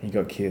he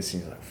got kissed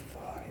and he's like,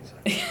 fuck.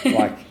 He's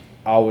like,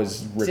 I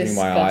was ripping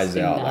my eyes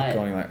out, like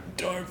going like,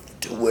 don't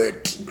do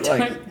it.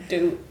 Don't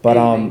do it. But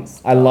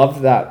I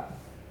love that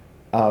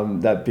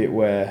bit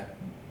where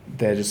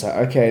they're just like,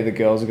 okay, the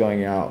girls are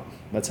going out.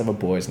 Let's have a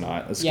boys'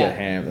 night. Let's get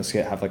ham. Let's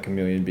have like 1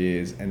 million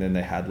beers. And then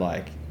they had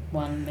like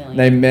 1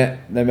 million.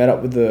 They met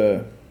up with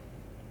the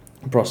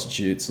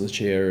prostitutes,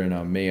 Lucia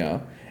and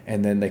Mia,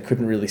 and then they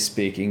couldn't really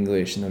speak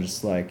English, and they're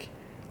just like,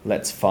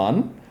 "Let's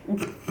fun."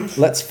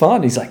 Let's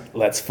fun. He's like,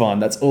 let's fun.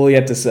 That's all he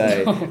had to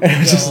say. Oh, and I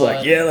was just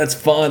like, yeah, let's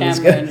fun.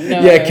 Cameron,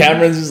 no. Yeah,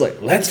 Cameron's just like,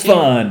 let's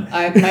fun.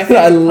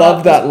 I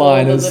love that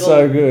line. It's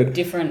so good.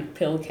 Different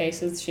pill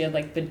cases. She had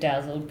like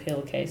bedazzled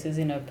pill cases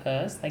in her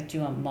purse. Like, do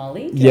you want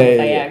Molly? Do you want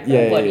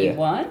Viagra? What do you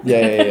want?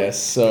 Yeah.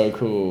 So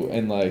cool.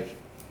 And like,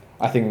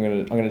 I think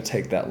I'm gonna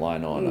take that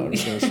line on. I'm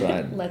just gonna try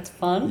and let's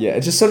fun. Yeah,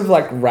 it just sort of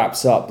like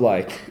wraps up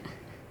like,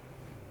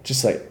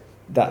 just like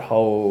that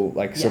whole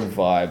like sort of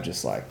vibe.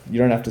 Just like you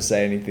don't have to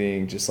say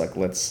anything. Just like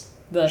let's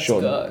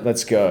go.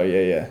 Let's go.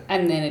 Yeah.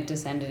 And then it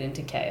descended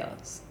into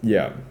chaos.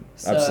 Yeah,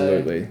 so,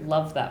 absolutely.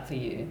 Love that for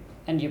you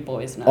and your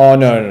boys now. Oh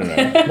no,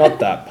 not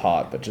that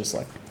part, but just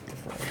like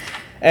different.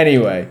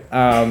 Anyway,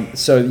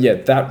 so yeah,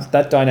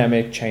 that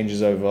dynamic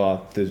changes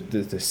over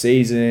the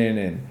season,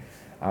 and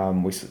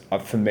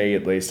for me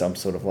at least, I'm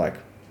sort of like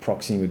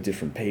proxying with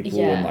different people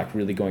and like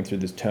really going through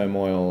this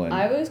turmoil. And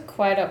I was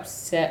quite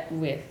upset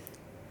with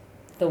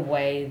the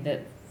way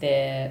that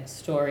their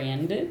story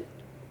ended.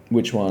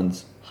 Which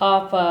ones?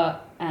 Harper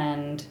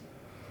and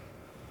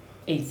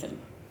Ethan.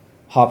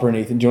 Harper and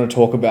Ethan. Do you want to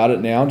talk about it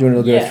now? Do you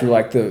want to go through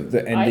like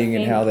the ending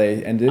and how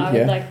they ended? I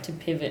would like to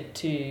pivot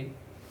to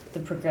the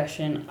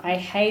progression. I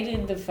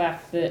hated the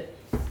fact that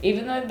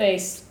even though they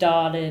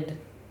started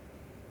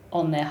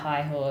on their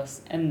high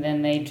horse and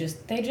then they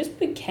just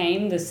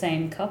became the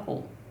same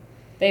couple.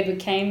 They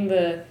became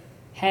the,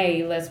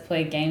 hey, let's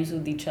play games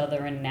with each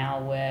other and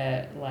now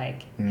we're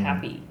like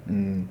happy.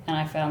 And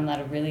I found that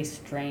a really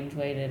strange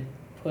way to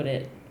put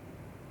it.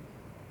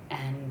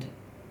 And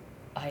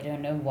I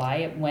don't know why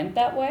it went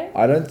that way.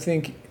 I don't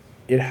think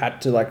it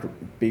had to like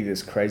be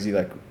this crazy,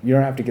 like you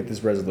don't have to get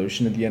this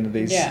resolution at the end of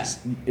these. Yeah.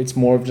 It's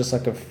more of just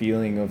like a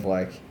feeling of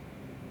like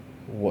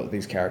what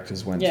these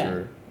characters went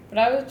through. But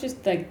I was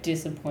just like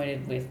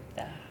disappointed with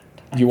that.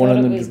 You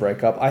wanted them to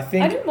break up? I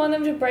didn't want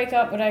them to break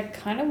up, but I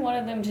kind of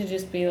wanted them to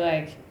just be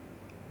like,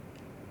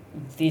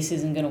 this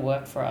isn't going to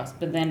work for us.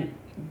 But then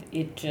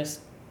it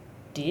just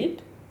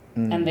did.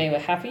 And they were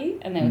happy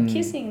and they were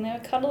kissing and they were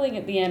cuddling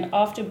at the end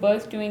after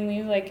both doing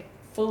these like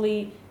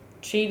fully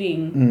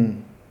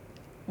cheating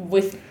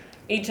with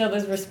each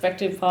other's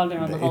respective partner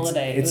on the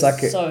holiday. It's so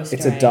strange.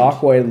 It's a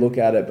dark way to look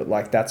at it, but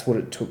like that's what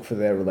it took for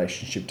their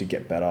relationship to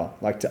get better.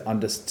 Like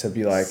to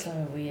be like, so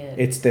weird.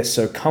 They're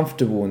so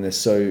comfortable and they're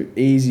so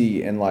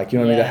easy and like, you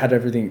know what I mean? They had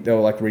everything. They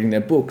were like reading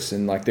their books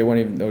and like they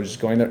were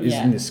just going there. It was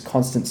in this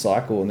constant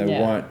cycle and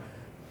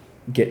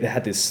they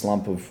had this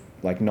slump of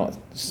like not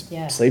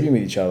sleeping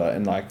with each other,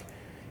 and like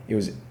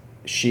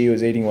she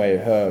was eating away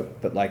at her,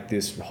 but like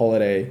this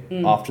holiday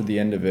after the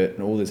end of it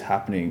and all this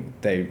happening,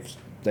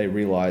 they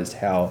realized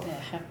how they're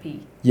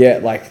happy. Yeah,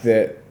 like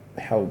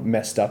how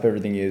messed up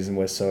everything is, and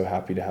we're so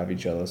happy to have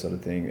each other, sort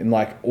of thing. And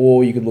like,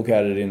 or you could look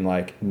at it in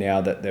like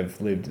now that they've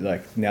lived,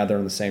 like now they're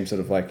in the same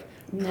sort of like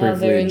now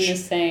they're in the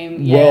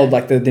same world,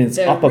 like this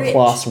upper rich,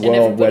 class world and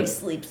everybody where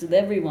sleeps with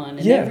everyone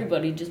and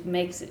everybody just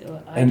makes it.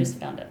 I just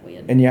found it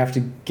weird. And you have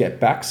to get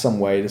back some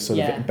way to sort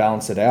of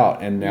balance it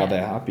out, and now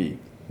they're happy.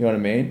 You know what I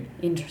mean?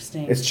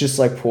 Interesting. It's just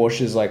like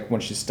Portia's like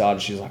when she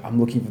started, she's like, I'm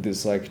looking for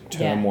this like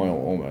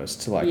turmoil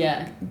almost to like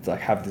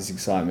have this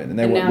excitement, and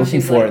they were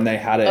looking for it and they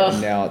had it,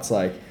 and now it's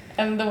like.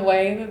 And the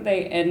way that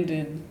they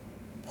ended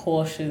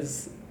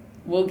Portia's,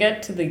 we'll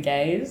get to the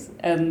gays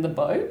and the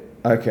boat.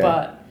 Okay.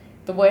 But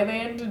the way they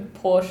ended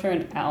Portia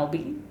and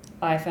Albie,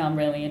 I found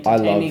really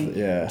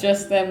entertaining. I loved,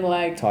 just them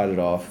like tied it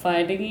off,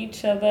 finding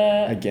each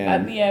other again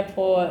at the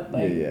airport,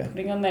 like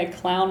putting on their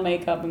clown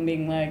makeup and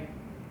being like,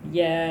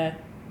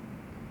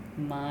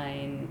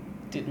 Mine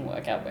didn't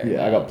work out very well.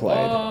 Yeah, I got played.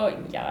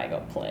 Oh, yeah, I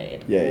got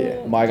played.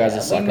 Yeah. My guy's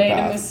a psychopath. We made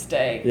a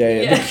mistake.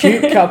 Yeah. The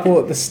cute couple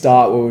at the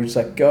start where we're just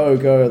like, go,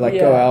 like,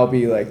 go,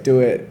 Albie, like,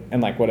 do it,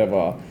 and, like,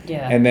 whatever.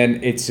 Yeah. And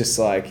then it's just,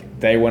 like,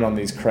 they went on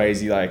these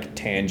crazy, like,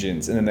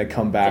 tangents, and then they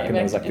come back, and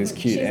there was, like, this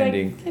cute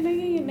ending. Like, can I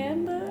get your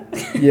number?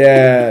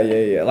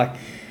 Yeah. Like,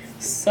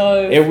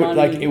 so it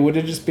funny. It would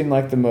have just been,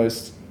 like, the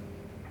most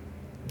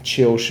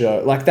chill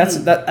show. Like, that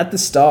at the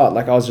start,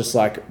 like, I was just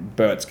like,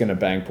 Bert's gonna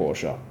bang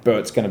Portia.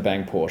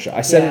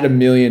 I said it a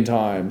million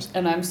times.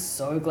 And I'm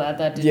so glad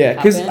that didn't happen.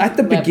 Yeah, because at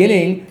the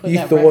beginning, you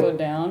thought... record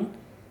down.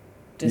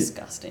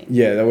 Disgusting.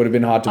 Yeah, that would have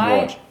been hard to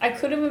watch. I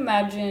could have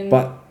imagined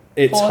but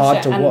it's Portia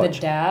hard to and watch.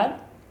 the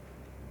dad.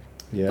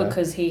 Yeah.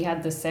 Because he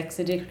had the sex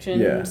addiction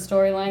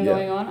storyline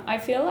going on. I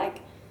feel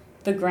like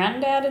the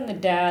granddad and the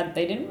dad,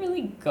 they didn't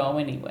really go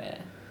anywhere.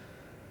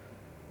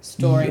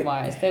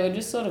 Story-wise. They were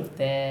just sort of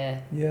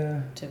there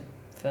to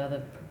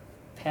further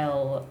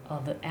propel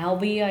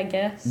Albie, I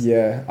guess.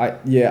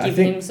 Give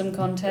him some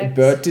context.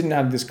 Bert didn't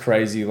have this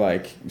crazy,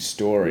 like,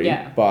 story,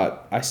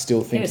 but I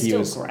still think he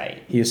was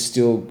great. He was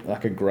still,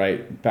 like, a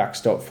great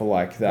backstop for,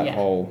 like, that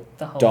whole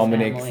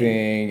Dominic family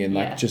thing, and,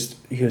 like, just,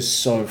 he was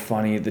so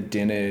funny at the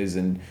dinners,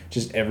 and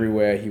just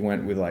everywhere he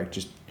went with, like,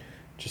 just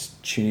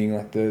tuning,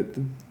 like, the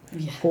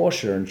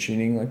Portia and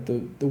tuning, like,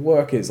 the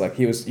workers. Like,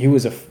 he was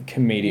a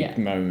comedic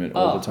moment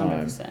all the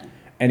time. 100%.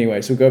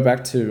 Anyway, so we'll go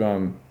back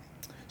to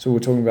so we're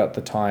talking about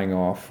the tying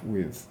off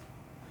with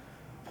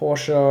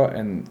Portia,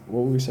 and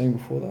what were we saying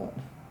before that?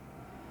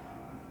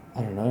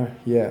 I don't know.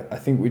 Yeah, I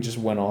think we just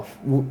went off.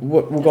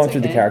 We're going through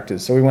the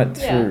characters. So we went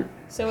through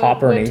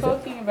Harper and Ethan. We're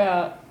talking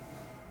about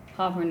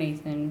Harper and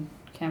Ethan.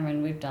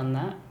 Cameron, we've done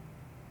that.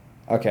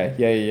 Okay,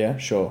 yeah,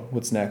 sure.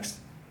 What's next?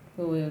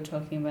 Well, we were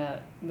talking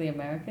about the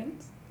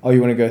Americans. Oh, you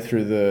want to go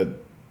through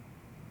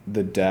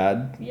the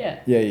dad?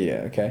 Yeah.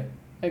 Yeah, okay.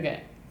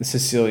 Okay. The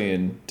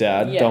Sicilian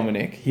dad,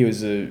 Dominic. He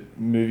was a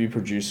movie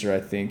producer, I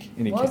think.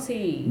 Was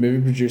he?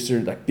 Movie producer,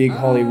 like big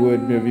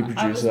Hollywood movie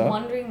producer. I was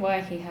wondering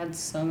why he had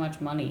so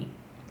much money.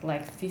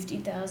 Like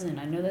 50,000.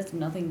 I know that's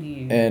nothing to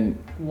you. And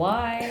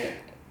why?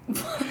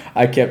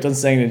 I kept on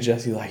saying to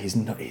Jesse, like, he's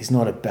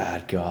not a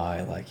bad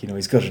guy. Like, you know,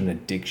 he's got an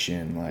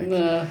addiction. Like,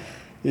 grow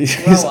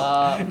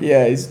up.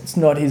 Yeah, it's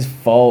not his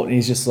fault. And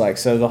he's just like,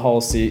 so the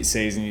whole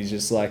season, he's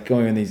just like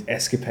going on these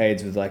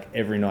escapades with like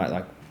every night,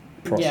 like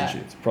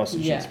prostitutes.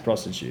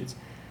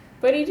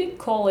 But he did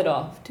call it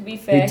off. To be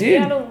fair, he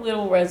had a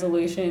little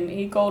resolution.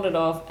 He called it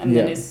off, and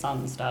then his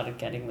son started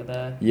getting with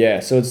her. Yeah,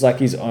 so it's like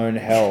his own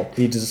hell.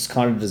 He just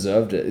kind of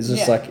deserved it. It's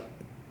just like...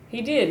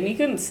 He did, and he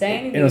couldn't say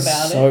anything about it. It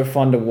was so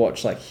fun to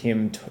watch, like,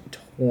 him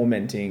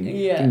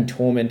being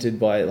tormented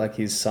by, like,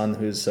 his son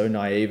who's so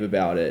naive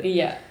about it.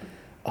 Yeah.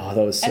 Oh,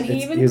 that was so... And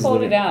he even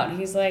called it out.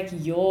 He's like,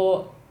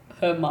 you're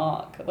her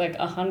mark. Like,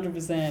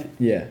 100%.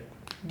 Yeah.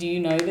 Do you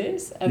know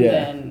this? And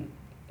then...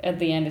 At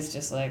the end, it's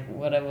just like,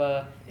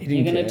 whatever.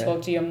 You're going to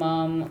talk to your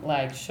mum.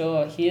 Like,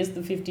 sure, here's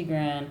the 50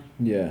 grand.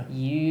 Yeah.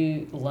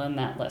 You learn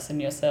that lesson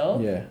yourself.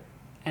 Yeah.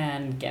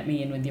 And get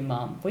me in with your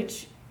mum,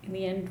 which in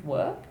the end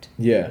worked.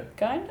 Yeah.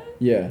 Kind of.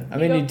 Yeah. I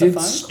mean, he did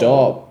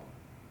stop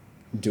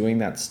doing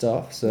that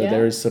stuff. So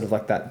there is sort of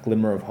like that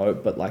glimmer of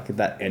hope, but like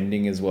that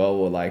ending as well,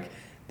 where like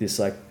this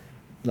like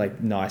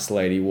nice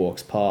lady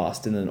walks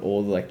past, and then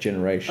all the like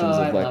generations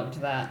of like... I loved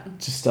that.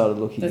 Just started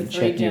looking and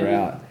checking her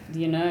out.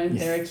 You know,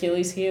 their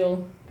Achilles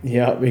heel.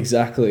 Yeah,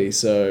 exactly.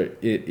 So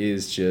it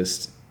is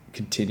just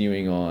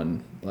continuing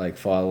on like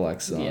fire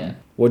like sun. Yeah.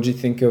 What do you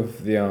think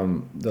of the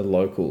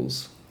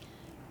locals?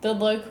 The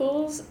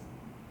locals,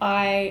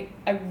 I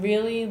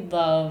really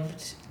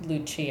loved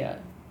Lucia.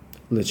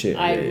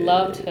 I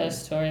loved her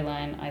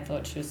storyline. I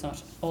thought she was so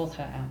much... All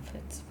her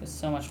outfits was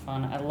so much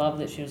fun. I love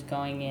that she was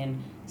going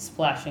in,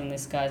 splashing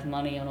this guy's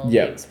money on all the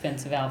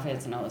expensive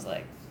outfits, and I was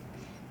like,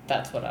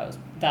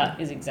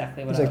 that is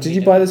exactly what I was like, did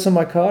you buy this on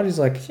my card? She's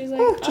like,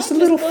 oh, just a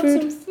little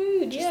food. Some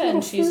food. Yeah,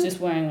 and she's just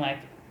wearing like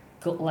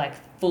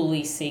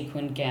fully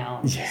sequined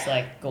gowns. Yeah. It's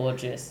like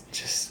gorgeous.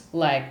 Just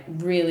like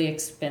really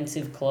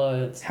expensive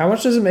clothes. How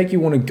much does it make you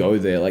want to go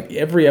there? Like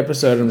every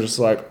episode I'm just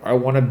like, I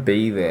want to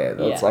be there.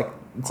 It's like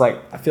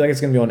I feel like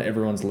it's gonna be on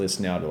everyone's list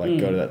now to like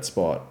go to that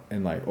spot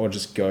and like, or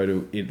just go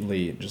to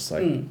Italy and just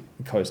like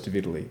the coast of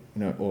Italy,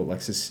 you know, or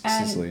like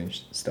Sicily and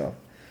stuff.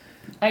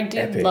 I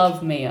did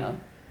love Mia.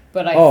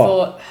 But I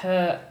thought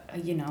her,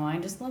 you know, I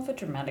just love a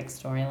dramatic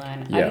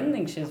storyline. Yeah. I didn't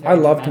think she was very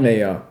loved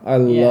Mia. I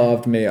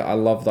loved Mia. I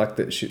loved like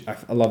that.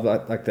 I love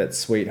that, like that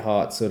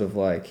sweetheart sort of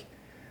like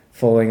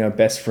following her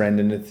best friend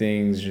into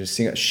things. Just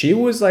seeing, she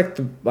was like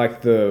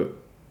the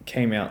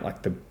came out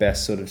like the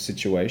best sort of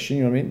situation.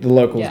 You know what I mean? The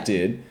locals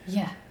did.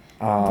 Yeah.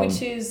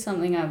 Which is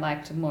something I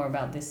liked more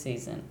about this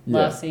season.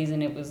 Last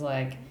season it was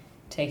like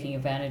taking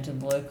advantage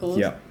of the locals.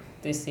 Yeah.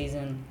 This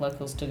season,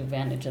 locals took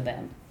advantage of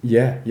them.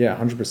 Yeah,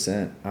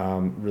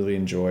 100%. Really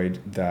enjoyed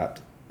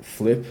that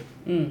flip.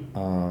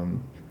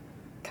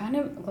 kind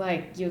of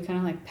like, you were kind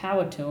of like,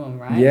 power to them,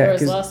 right? Yeah,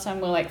 Whereas 'cause- last time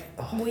we're like,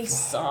 we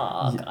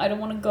suck. Yeah. I don't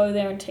want to go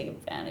there and take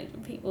advantage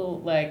of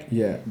people. Like,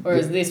 Yeah.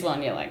 whereas this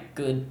one, you're like,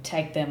 good,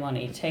 take their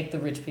money, take the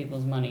rich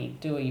people's money,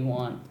 do what you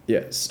want,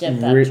 Yes. get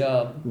that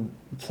job.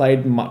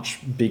 Played much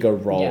bigger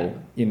role Yeah.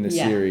 in the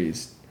Yeah.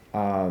 series.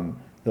 The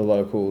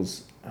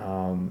locals.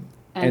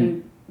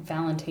 And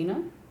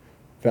Valentina?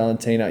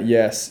 Valentina,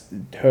 yes,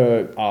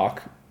 her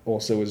arc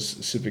also was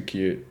super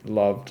cute.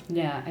 Loved.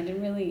 Yeah, I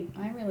really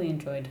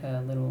enjoyed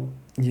her little,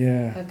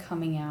 Yeah. her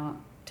coming out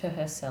to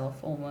herself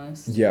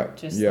almost. Yeah.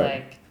 Just yeah.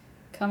 like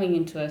coming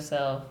into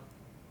herself,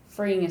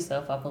 freeing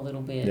herself up a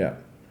little bit. Yeah.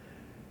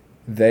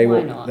 They Why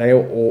were. not?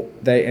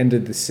 They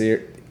ended the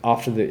series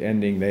after the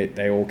ending.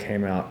 They all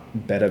came out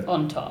better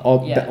On top.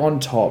 on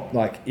top.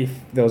 Like if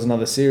there was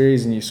another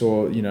series and you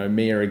saw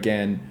Mia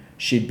again,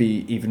 she'd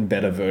be even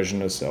better version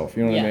of herself.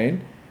 You know what I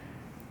mean?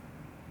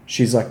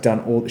 She's like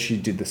done all. She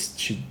did this.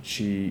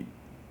 She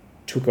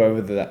took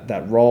over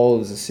that role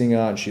as a singer,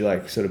 and she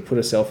like sort of put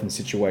herself in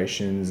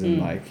situations and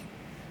like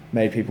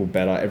made people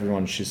better.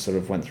 Everyone she sort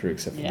of went through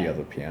except for the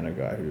other piano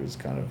guy who was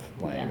kind of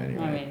lame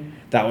anyway. I mean,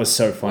 that was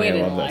so funny. I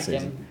love that like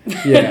season.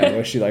 Yeah,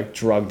 where she like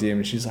drugged him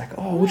and she's like,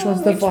 "Oh, which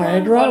one's the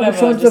Viagra? Whatever,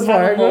 which one's the just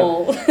have 'em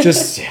all." Viagra?"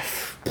 Just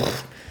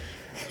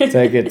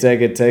take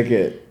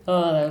it.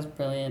 Oh, that was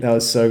brilliant. That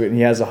was so good. And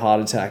he has a heart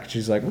attack.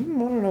 She's like, I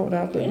don't know what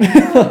happened.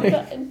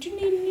 Do you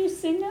need a new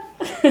singer?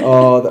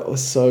 Oh, that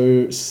was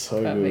so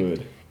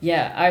good.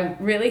 Yeah,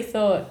 I really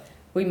thought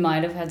we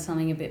might have had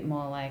something a bit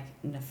more like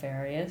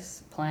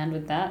nefarious planned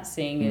with that,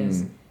 seeing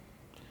as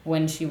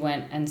when she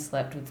went and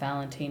slept with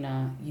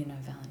Valentina,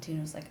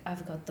 Valentina was like,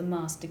 I've got the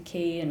master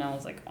key, and I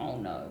was like, oh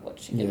no,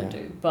 what's she gonna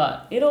do?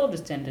 But it all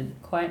just ended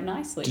quite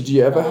nicely. Did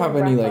you ever have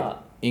any like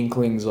up.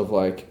 inklings of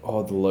like,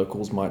 oh, the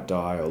locals might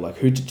die, or like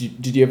who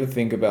did you ever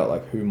think about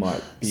like who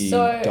might be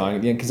dying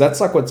at the end? Because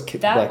that's like what's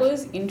that like,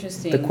 was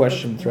interesting. the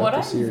question throughout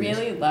the series. What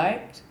I really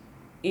liked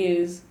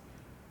is,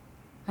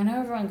 I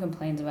know everyone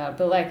complains about it,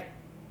 but like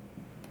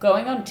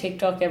going on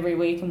TikTok every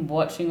week and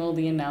watching all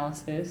the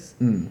analysis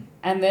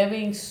and there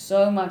being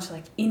so much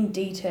like in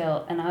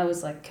detail, and I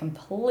was like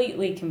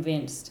completely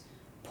convinced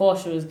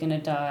Portia was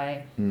gonna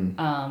die.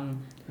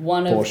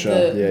 One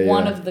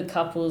of the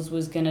couples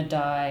was gonna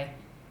die,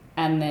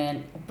 and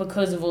then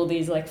because of all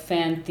these like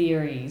fan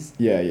theories,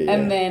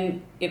 and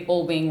then it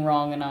all being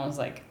wrong, and I was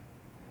like,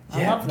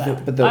 I love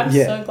that. I'm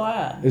so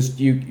glad.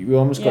 You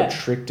almost got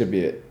tricked a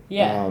bit.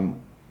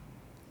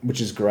 Which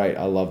is great.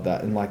 I love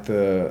that. And like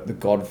the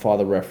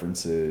Godfather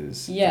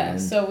references. Yeah,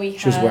 so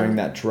she was wearing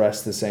that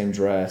dress, the same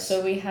dress.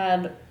 So we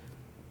had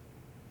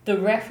the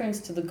reference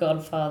to the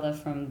Godfather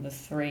from the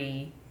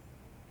 3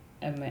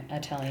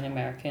 Italian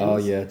Americans. Oh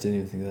yeah, I didn't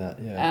even think of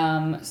that.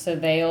 Yeah. So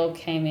they all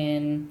came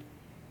in,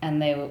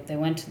 and they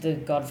went to the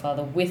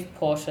Godfather with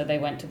Portia. They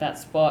went to that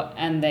spot,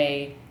 and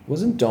they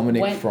wasn't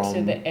Dominic went from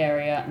to the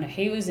area. No,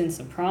 he was in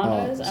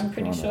Sopranos. I'm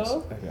pretty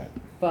sure. Okay.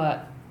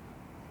 But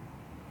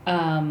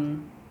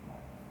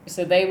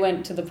so they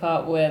went to the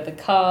part where the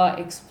car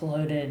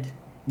exploded.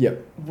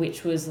 Yep.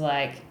 Which was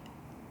like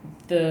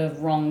the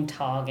wrong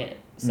target.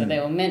 So they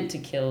were meant to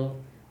kill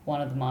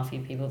one of the mafia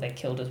people. They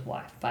killed his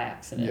wife by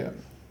accident. Yeah.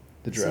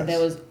 The dress. So there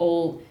was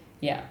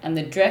and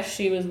the dress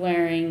she was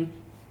wearing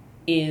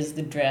is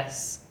the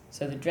dress.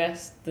 So the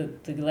dress the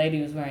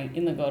lady was wearing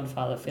in the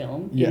Godfather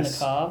film in the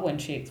car when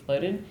she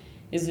exploded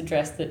is the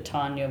dress that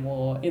Tanya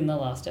wore in the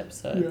last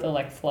episode. The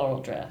like floral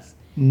dress.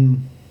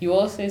 You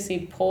also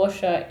see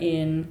Portia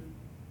in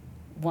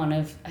one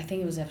of, I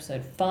think it was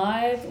episode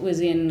 5,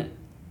 was in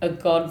a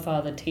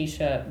Godfather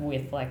t-shirt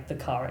with like the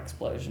car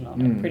explosion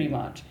on it, pretty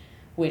much,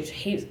 which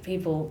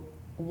people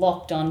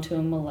locked onto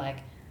and were like,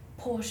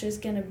 Portia's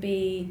gonna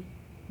be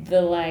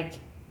the like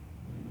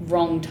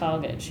wrong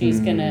target.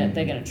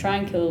 They're gonna try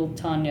and kill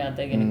Tanya,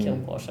 they're gonna kill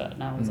Portia.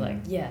 And I was like,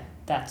 yeah,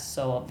 that's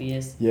so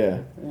obvious.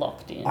 Yeah.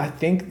 Locked in. I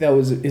think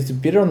it's a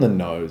bit on the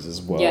nose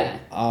as well. Yeah.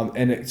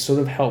 And it sort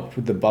of helped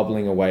with the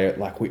bubbling away.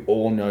 Like we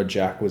all know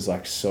Jack was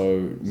like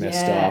so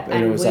messed up,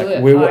 and it was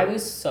I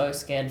was so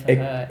scared for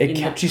her. It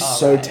kept you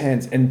so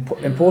tense, and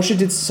Portia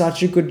did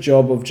such a good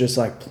job of just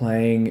like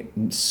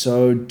playing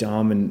so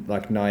dumb and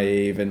like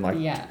naive and like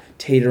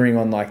teetering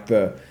on like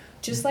the.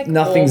 Just like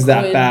nothing's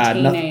that bad.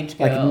 Teenage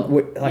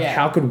girl. Like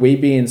how could we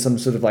be in some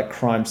sort of like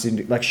crime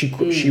scene? Like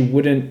she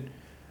wouldn't.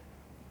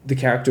 The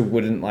character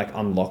wouldn't like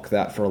unlock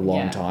that for a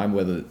long time.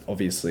 Whether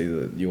obviously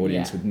the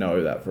audience would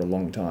know that for a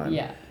long time.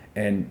 Yeah.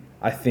 And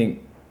I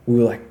think we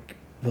were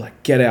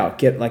like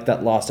get like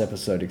that last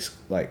episode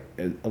like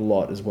a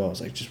lot as well.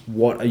 It's like, just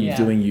what are you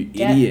doing, you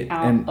idiot? Get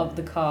out of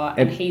the car,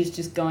 and he's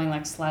just going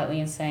like slightly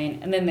insane.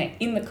 And then they're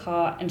in the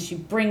car, and she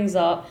brings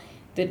up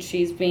that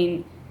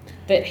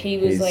he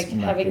was like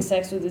having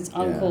sex with his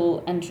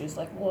uncle, and she's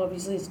like, well,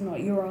 obviously it's not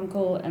your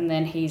uncle. And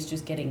then he's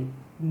just getting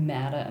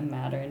madder and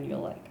madder, and you're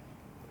like,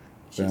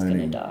 she's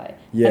gonna die.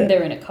 And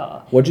they're in a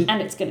car,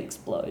 and it's gonna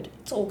explode.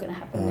 It's all gonna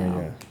happen now.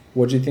 Yeah.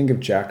 What do you think of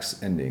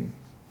Jack's ending?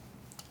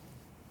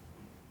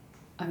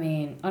 I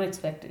mean,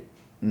 unexpected,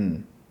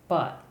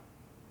 but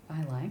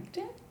I liked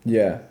it.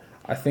 Yeah,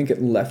 I think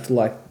it left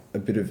like a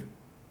bit of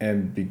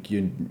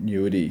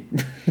ambiguity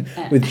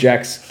with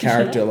Jack's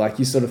character. Like,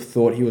 you sort of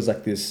thought he was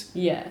like this,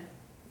 yeah,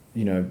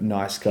 you know,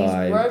 nice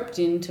guy. he's roped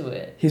into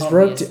it. He's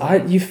obviously.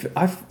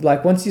 roped.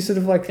 Like, once you sort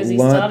of like 'Cause he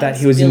learnt started that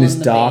he was in this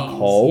spilling the dark beans,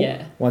 hole.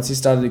 yeah. Once he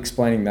started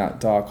explaining that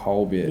dark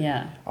hole bit,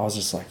 Yeah. I was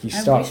just like, you I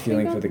start wish we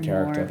feeling got for the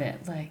character. More of it.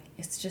 Like,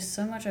 it's just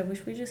so much. I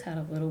wish we just had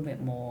a little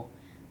bit more.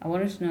 I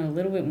wanted to know a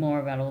little bit more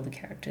about all the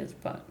characters,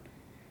 but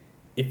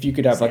If you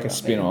could have like a Say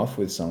that spin off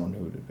with someone,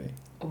 who would it be?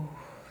 Ooh.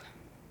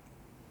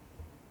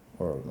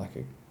 Or like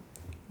a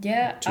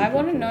yeah, Two I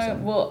want to people or know.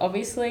 something. Well,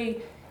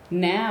 obviously,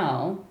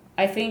 now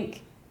I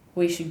think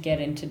we should get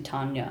into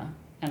Tanya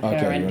and her you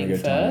wanna ending go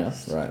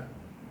first. Tanya? Right.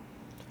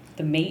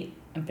 The meat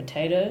and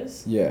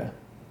potatoes Yeah.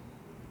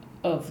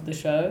 of the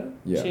show.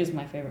 Yeah. She was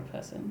my favorite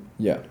person.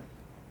 Yeah.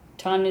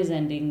 Tanya's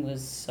ending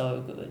was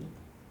so good.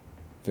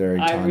 Very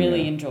I Tanya.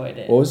 really enjoyed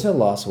it. What was her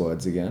last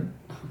words again?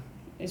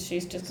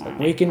 She's just going,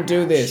 We can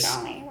do this.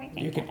 Charlie, we can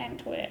You get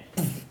into it.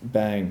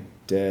 Bang.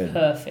 Dead.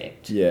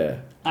 Perfect. Yeah.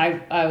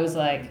 I was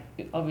like,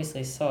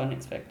 obviously so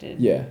unexpected.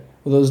 Yeah.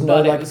 Well, there was no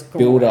But it like was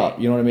build great. up.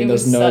 You know what I mean? It There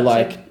was was no such a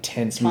like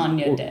tense.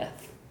 Tanya well,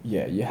 death.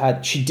 Yeah, you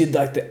had. She did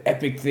like the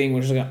epic thing,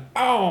 which was like,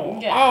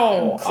 Yeah,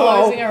 oh,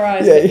 closing her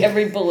eyes yeah, with yeah.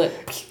 every bullet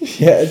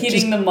yeah, hitting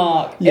just- the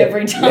mark yeah,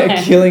 every time.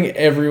 Yeah, killing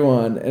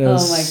everyone, and it Oh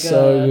was my god!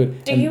 so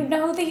good. Do And you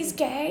know these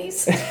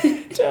gays?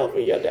 tell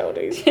me you know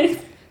these?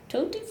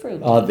 Tutti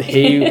frutti. Oh,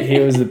 he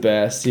was the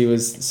best. He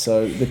was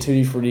so the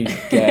Tutti Frutti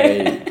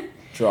gay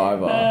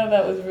driver. Oh,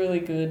 that was really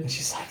good. And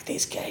she's like,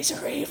 these gays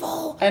are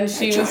evil. And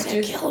she They're was trying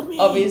to just kill me.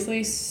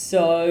 obviously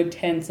so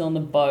tense on the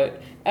boat,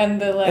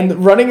 and they're like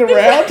And running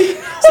around.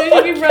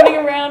 so she'd be running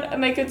around,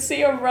 and they could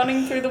see her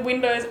running through the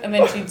windows, and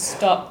then she'd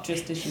stop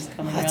just as she's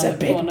coming That's around a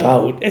the big corner.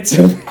 boat. It's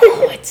a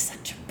Oh, it's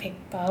such a big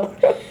boat.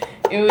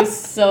 It was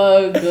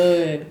so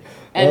good.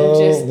 And Oh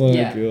just my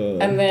yeah.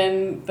 God. And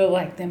then the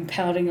like them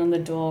pounding on the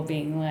door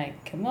being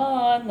like, come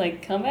on,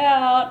 like come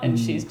out, and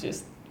she's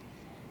just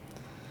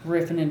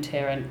ripping and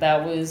tearing.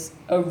 That was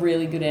a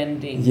really good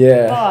ending.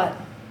 Yeah. But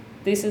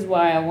this is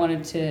why I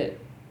wanted to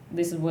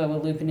this is where we're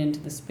looping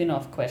into the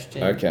spin-off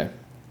question. Okay.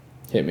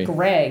 Hit me.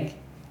 Greg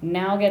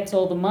now gets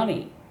all the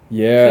money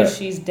Yeah. because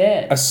she's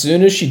dead. As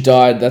soon as she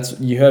died, that's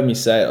you heard me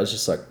say it. I was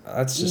just like,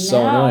 that's just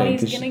so now annoying.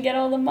 he's 'cause gonna get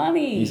all the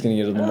money. he's gonna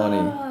get all the Ah.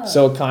 money.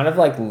 So it kind of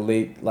like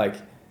like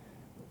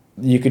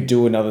you could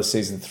do another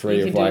season 3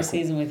 You of could do a like,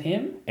 season with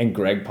him. and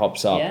Greg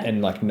pops up Yeah.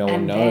 and like no one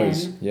And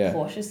knows. then Yeah.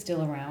 Portia's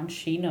still around.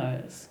 She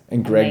knows.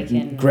 And they Greg,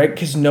 can-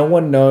 because no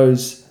one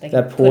knows they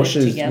that can put it Portia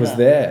was together.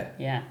 there.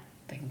 Yeah.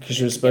 they can Because put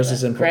she it was supposed to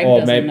together. send. Greg Or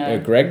doesn't maybe know.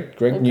 Greg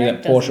Well, knew Greg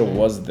that Portia doesn't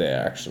know. was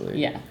there actually.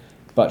 Yeah.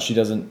 But he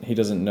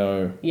doesn't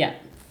know Yeah.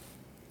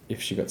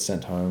 if she got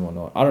sent home or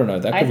not. I don't know.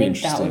 That could I be think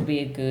interesting. that would be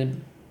a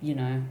good,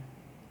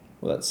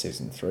 Well, that's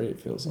season 3. It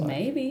feels like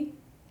maybe.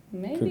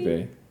 could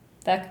be.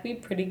 That could be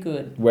pretty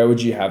good. Where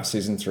would you have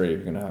season 3 if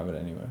you're gonna have it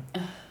anywhere?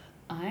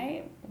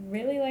 I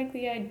really like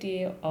the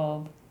idea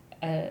of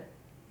a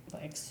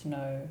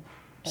Snow?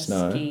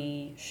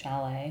 ski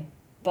chalet,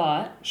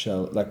 but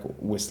Shall like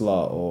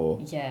Whistler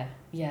or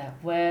yeah.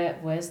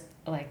 Where's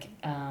like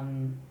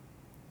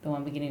the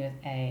one beginning with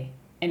A?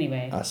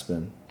 Anyway,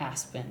 Aspen?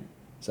 Aspen.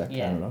 Is that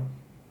Yeah. Canada?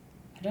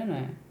 I don't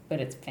know, but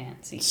it's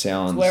fancy.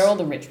 Sounds. It's where all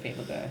the rich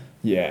people go.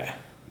 Yeah.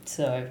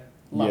 So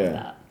love Yeah.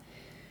 that.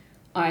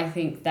 I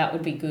think that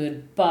would be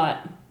good, but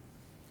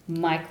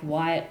Mike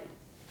White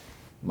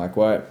Mike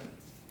White.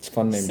 It's a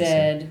fun name to say.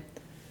 said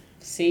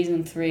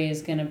season 3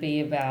 is going to be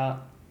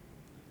about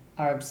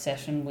our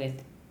obsession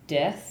with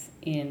death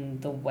in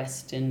the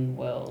Western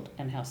world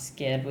and how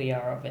scared we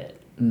are of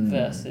it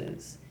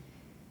versus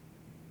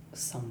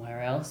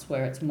somewhere else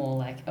where it's more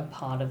like a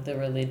part of the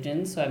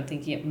religion. So I'm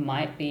thinking it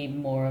might be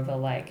more of a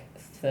like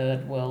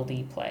third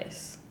worldy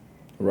place.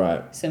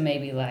 Right. So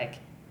maybe like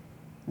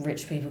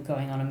rich people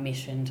going on a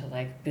mission to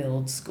like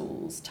build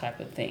schools type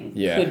of thing.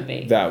 Yeah. Could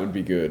be. That would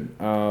be good.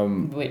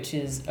 Which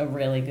is a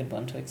really good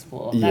one to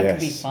explore. That could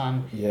be Yes.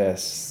 fun.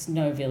 Yes.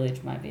 Snow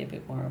Village might be a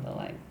bit more of a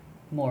like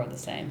more of the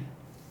same.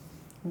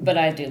 But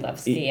I do love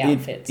ski It-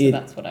 outfits, so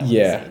that's what I want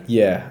Yeah, to see.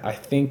 yeah. I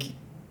think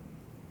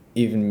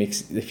even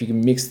if you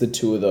can mix the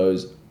two of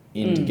those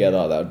in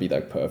together, that would be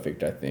like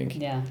perfect. I think.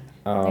 Yeah.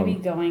 Maybe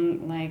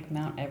going like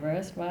Mount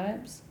Everest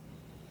vibes.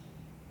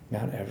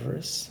 Mount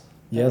Everest.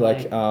 But Yeah,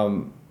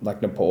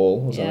 like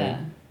Nepal or something. Yeah.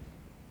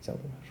 Is that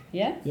what-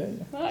 Yeah? yeah.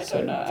 I don't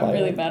So, know. I'm fine.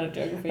 really bad at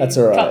geography. That's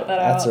all right. Cut that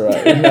That's out.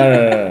 all right.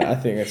 No. I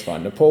think it's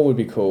fine. Nepal would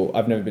be cool.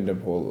 I've never been to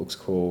Nepal. It looks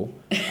cool.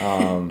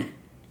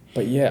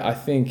 But yeah, I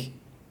think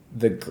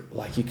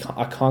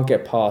I can't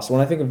get past when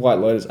I think of White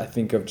Lotus. I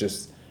think of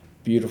just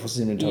beautiful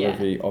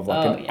cinematography of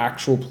like an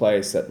actual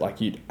place that like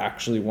you'd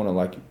actually want to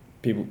like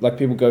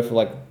people go for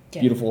like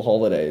beautiful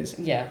holidays.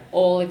 Yeah.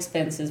 All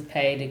expenses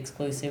paid,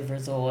 exclusive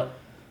resort.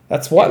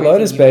 That's White Everything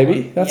Lotus, you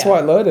baby. want. That's Yeah.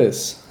 White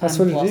Lotus. That's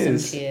what it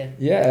Blossoms is. here.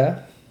 Yeah.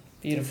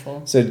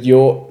 Beautiful. So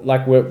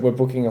we're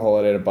booking a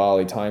holiday to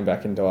Bali, tying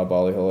back into our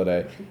Bali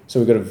holiday. So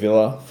we've got a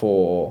villa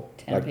for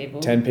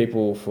 10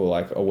 people for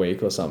like a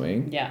week or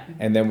something. Yeah.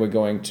 And then we're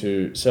going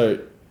to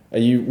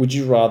would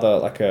you rather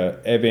like a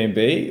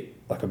Airbnb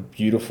like a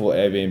beautiful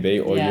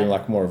Airbnb, or Yeah. you're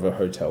like more of a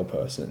hotel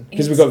person?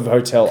 Because we've got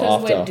hotel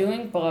Because after. we're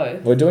doing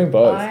both. We're doing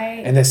both.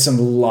 And there's some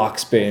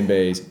luxe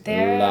B&Bs.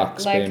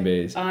 Luxe like,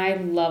 B&Bs. I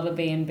love a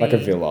B&B. Like a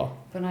villa.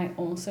 But I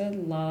also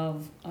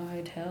love a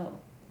hotel.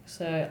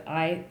 So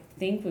I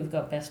think we've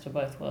got best of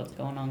both worlds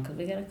going on, because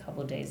we get a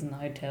couple of days in the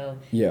hotel.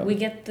 Yeah. We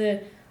get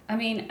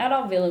at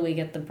our villa we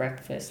get the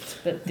breakfasts,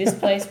 but this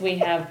place we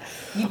have.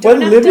 You don't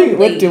have to leave.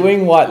 We're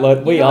doing White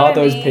Lotus. We are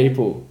those mean?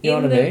 people. You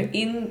know what I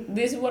mean?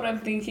 This is what I'm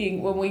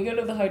thinking. When we go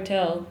to the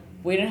hotel,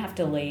 we don't have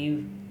to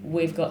leave.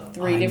 We've got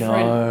 3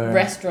 different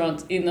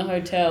restaurants in the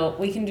hotel.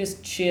 We can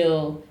just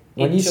chill,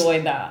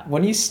 enjoy that.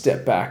 When you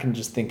step back and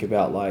just think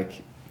about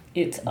like,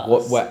 it's us.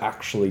 What we're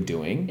actually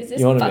doing. Is this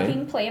you know what fucking I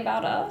mean? play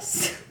about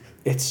us?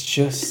 It's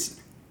just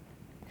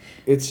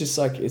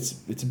like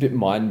it's a bit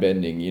mind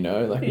bending, you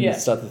know. Like you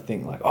start to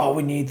think like, oh,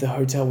 we need the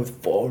hotel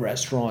with 4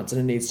 restaurants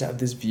and it needs to have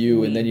this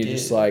view, and then you're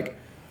just like,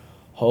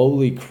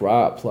 holy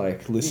crap!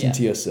 Like listen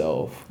to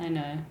yourself. I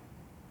know.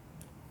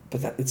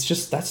 But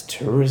that's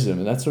tourism,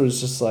 and that's what it's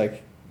just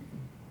like.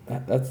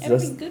 It'll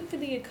be good for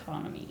the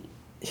economy.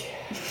 Yeah.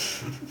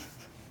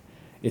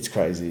 It's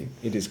crazy.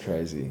 It is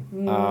crazy.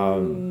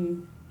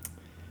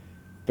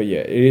 But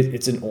yeah,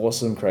 it's an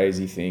awesome,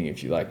 crazy thing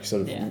if you like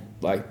sort of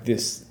like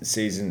this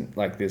season,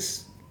 like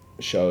this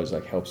show is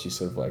like helps you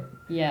sort of like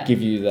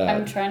give you that.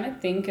 I'm trying to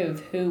think of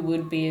who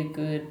would be a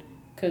good,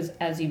 because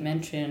as you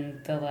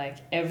mentioned, the like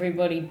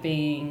everybody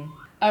being.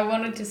 I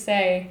wanted to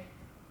say,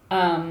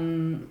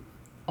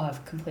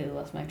 I've completely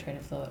lost my train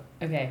of thought.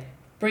 Okay,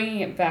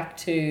 bringing it back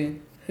to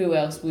who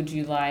else would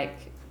you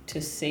like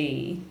to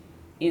see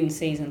in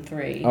season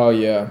 3? Oh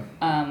yeah.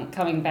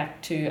 Coming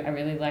back to, I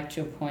really liked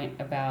your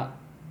point about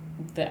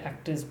the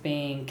actors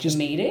being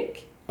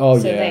comedic. So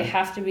they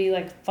have to be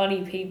like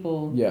funny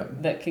people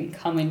that can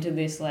come into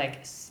this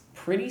like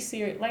pretty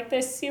serious, like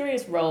they're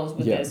serious roles,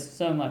 but there's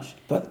so much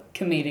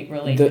comedic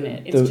relief in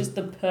it. It's just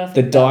the perfect.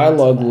 The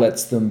dialogue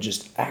lets them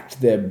just act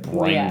their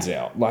brains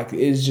out. Like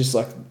it's just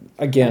like,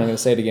 again, I'm going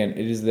to say it again.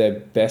 It is their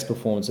best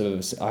performance I've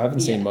ever seen. I haven't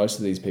seen most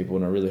of these people,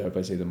 and I really hope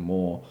I see them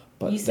more.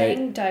 But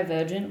saying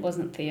Divergent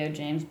wasn't Theo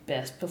James'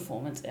 best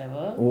performance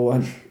ever?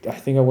 Well, I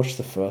think I watched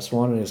the first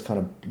one, and it was kind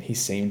of, he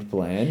seemed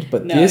bland.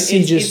 But it's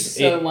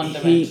so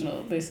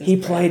one-dimensional. He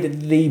played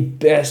the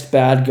best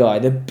bad guy,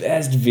 the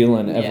best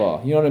villain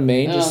ever. You know what I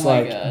mean? Just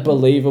like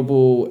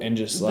believable and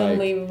just like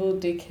believable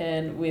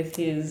dickhead with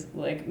his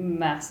like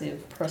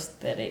massive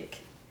prosthetic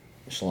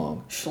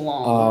schlong.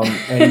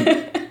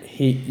 And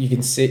you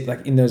can see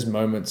like in those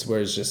moments where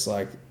it's just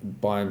like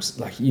by him,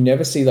 like you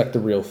never see like the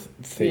real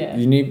thing.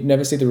 You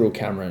never see the real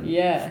Cameron.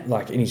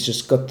 Like, and he's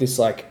just got this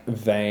like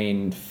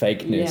vain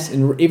fakeness,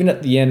 and even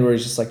at the end where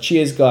he's just like,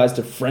 "Cheers, guys,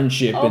 to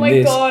friendship." Oh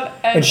my god!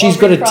 And she's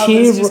got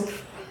a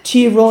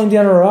tear rolling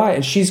down her eye,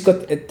 and she's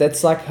got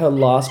that's like her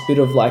last bit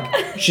of like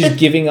she's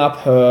giving up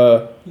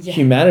her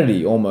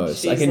humanity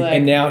almost. Like,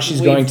 and now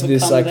she's going to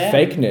this like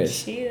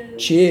fakeness.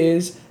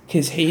 Cheers,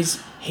 because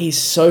he's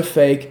so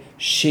fake.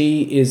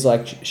 She is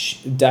like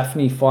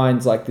Daphne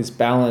finds like this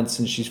balance,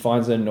 and she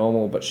finds her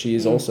normal, but she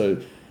is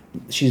also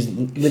she's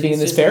living in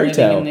this fairy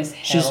tale. In this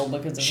hell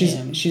because of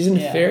him. She's in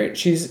fairy.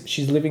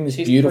 She's living this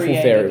beautiful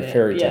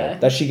fairy tale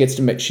that she gets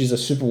to make. She's a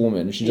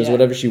superwoman. She does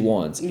whatever she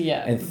wants.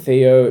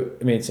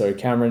 And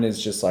Cameron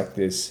is just like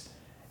this,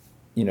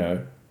 you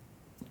know,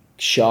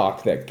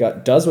 shark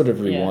that does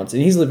whatever he wants,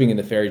 and he's living in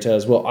the fairy tale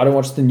as well. I don't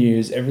watch the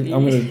news.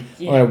 Everything.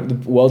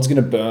 The world's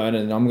gonna burn,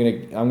 and I'm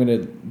gonna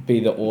be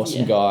the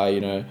awesome guy,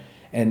 you know.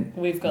 And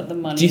we've got the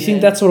money. Do you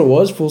think that's what it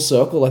was? Full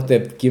circle, like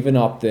they've given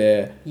up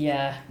their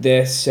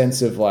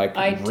sense of like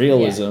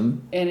realism,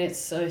 and it's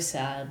so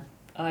sad.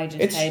 I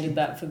just hated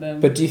that for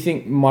them. But do you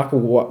think Michael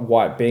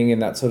White being in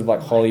that sort of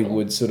like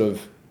Hollywood sort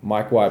of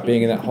Mike White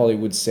being in that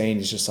Hollywood scene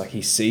is just like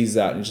he sees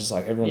that, and it's just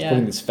like everyone's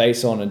putting this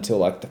face on until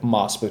like the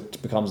mask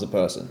becomes the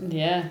person.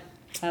 Yeah,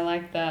 I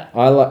like that.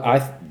 I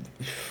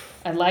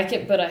like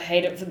it, but I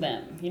hate it for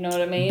them. You know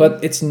what I mean?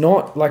 But it's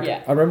not like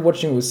I remember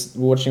watching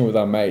it with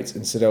our mates,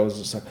 and so I was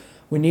just like,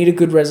 we need a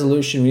good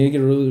resolution. We need a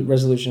good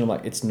resolution. I'm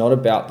like, it's not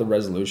about the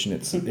resolution.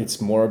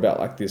 It's more about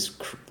like this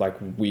like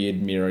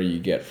weird mirror you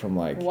get from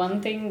like.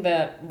 One thing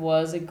that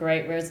was a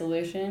great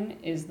resolution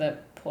is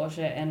that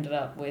Portia ended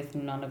up with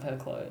none of her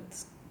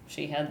clothes.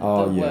 She had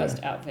the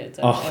worst outfits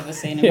I've ever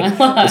seen in my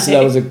life. So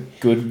that was a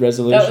good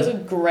resolution? That was a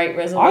great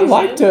resolution. I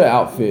liked her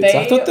outfits.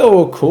 I thought they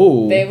were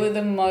cool. They were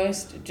the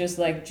most just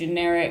like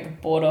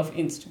generic, bought off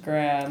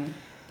Instagram.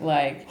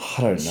 Like,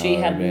 I don't know, she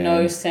had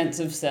no sense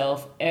of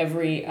self.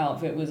 Every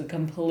outfit was a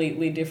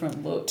completely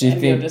different look. Do you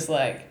think... you're just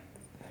like...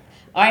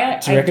 Do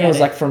you reckon it was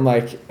like from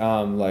like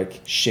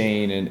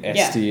Shein and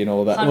Esty and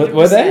all that? 100%,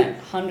 were they?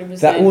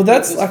 100%.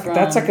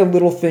 That's like a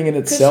little thing in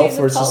itself.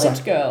 Because she's a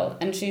college girl,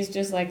 and she's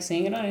just like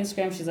seeing it on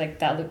Instagram. She's like,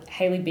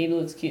 Hailey Bieber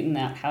looks cute in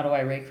that. How do I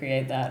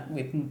recreate that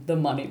with the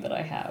money that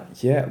I have?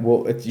 Yeah,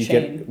 well, you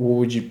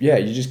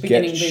just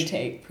beginning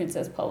boutique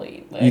Princess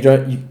Polly. Like, you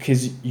don't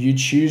because you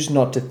choose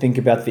not to think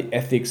about the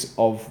ethics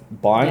of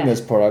buying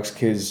those products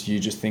because you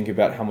just think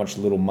about how much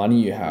little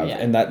money you have,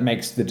 and that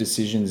makes the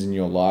decisions in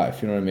your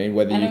life. You know what I mean?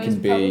 Whether you can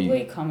be...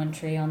 Probably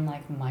commentary on,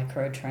 like,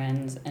 micro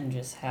trends and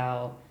just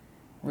how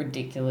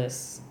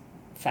ridiculous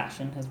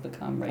fashion has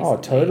become recently. Oh,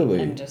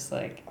 totally. And just,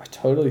 like... I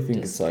totally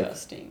think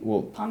disgusting. it's like...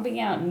 Well, pumping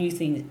out new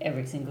things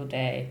every single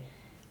day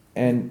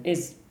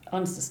is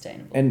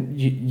unsustainable. And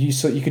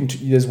you can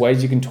there's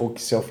ways you can talk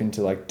yourself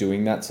into like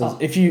doing that. So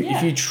if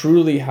you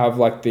truly have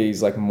like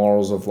these like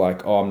morals of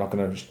like, oh, I'm not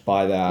gonna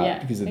buy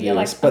that because of this,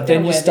 like, but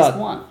then you start,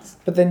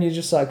 but then you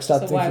just like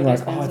start thinking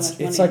like, oh,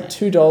 it's like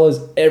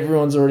 $2,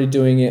 everyone's already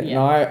doing it, and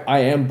I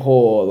am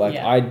poor, like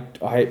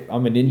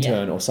I'm an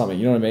intern or something,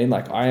 you know what I mean?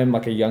 Like I am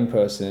like a young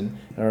person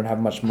and I don't have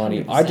much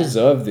money. 100%. I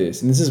deserve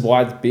this, and this is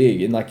why it's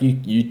big, and like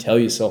you tell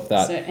yourself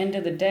that. So end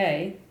of the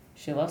day,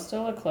 she lost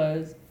all her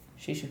clothes.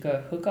 She should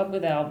go hook up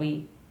with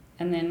Albie,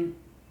 and then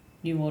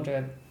new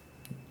wardrobe.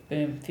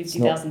 Boom,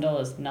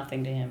 $50,000,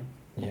 nothing to him.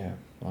 Yeah.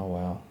 Oh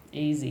wow.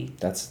 Easy.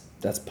 That's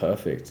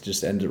perfect.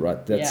 Just end it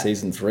right. That's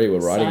season 3.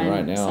 We're writing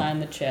right now. Sign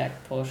the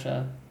check,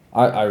 Portia.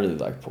 I really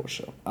like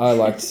Portia. I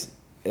liked,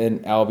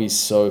 and Albie's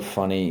so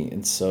funny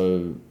and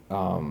so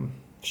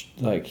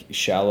like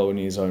shallow in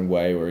his own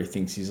way, where he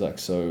thinks he's like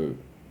so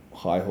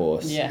high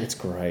horse. Yeah. It's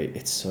great.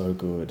 It's so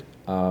good.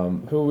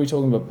 Who were we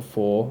talking about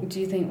before?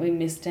 Do you think we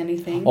missed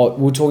anything? Oh,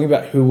 we're talking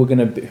about who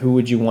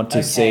would you want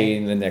to see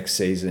in the next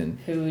season?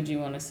 Who would you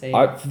want to see?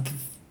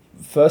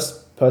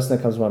 First person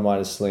that comes to my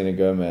mind is Selena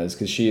Gomez,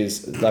 because she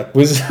is like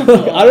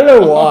I don't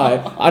know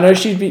why. I know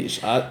she'd be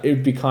it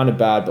would be kind of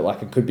bad, but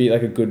like it could be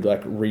like a good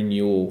like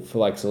renewal for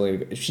like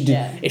Selena.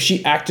 If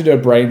she acted her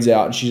brains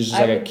out and she's just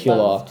like a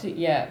killer.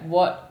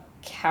 What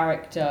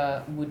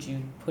character would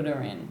you put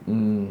her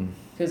in?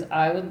 Because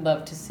I would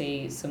love to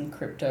see some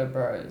crypto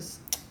bros.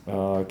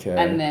 Oh, okay.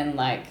 And then,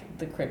 like,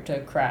 the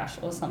crypto crash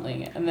or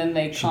something. And then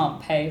they can't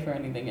pay for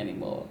anything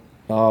anymore.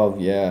 Oh,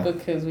 yeah.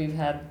 Because we've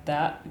had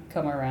that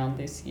come around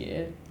this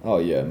year. Oh,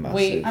 yeah,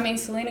 massive.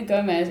 Selena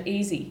Gomez,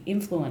 easy.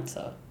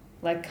 Influencer.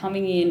 Like,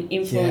 coming in,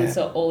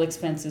 influencer, all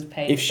expenses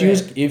paid.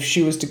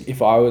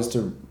 If I was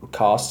to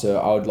cast her,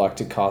 I would like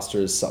to cast her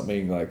as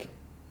something, like,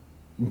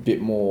 a bit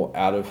more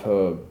out of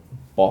her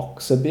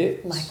box a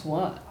bit. Like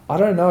what? I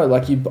don't know.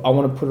 Like, I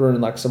want to put her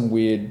in, like, some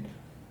weird...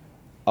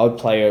 I'd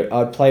play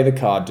the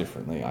card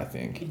differently, I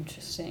think.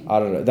 Interesting. I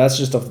don't know. That's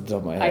just off the top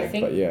of my head.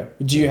 But yeah.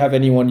 Do you have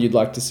anyone you'd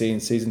like to see in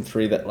season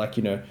 3 that, like,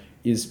 you know,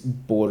 is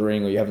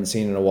bordering or you haven't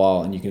seen in a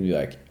while and you can be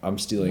like, I'm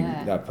stealing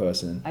that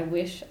person? I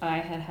wish I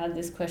had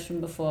this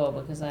question before,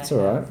 because I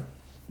have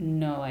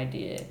no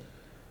idea.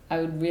 I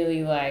would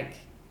really like...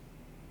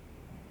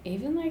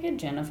 Even like a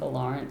Jennifer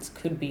Lawrence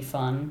could be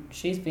fun.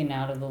 She's been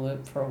out of the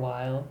loop for a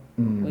while.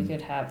 We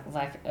could have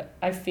like...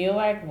 I feel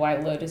like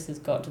White Lotus has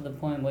got to the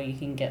point where you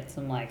can get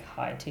some like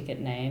high ticket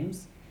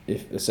names.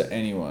 So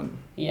anyone.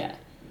 Yeah.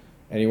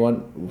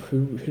 Anyone?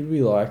 Who do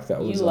we like that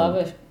was... You love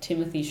a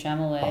Timothy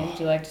Chalamet. Would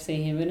you like to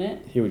see him in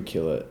it? He would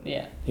kill it.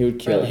 Yeah. He would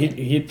kill it.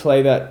 He'd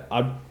play that...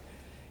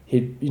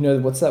 you know,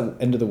 what's that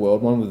End of the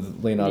World one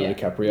with Leonardo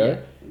DiCaprio?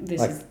 Yeah.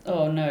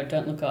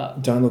 Don't Look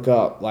Up. Don't Look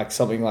Up. Like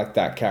something like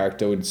that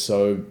character would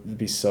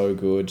be so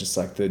good. Just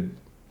like the,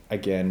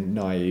 again,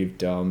 naive,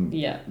 dumb,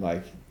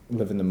 like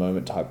live in the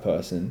moment type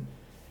person.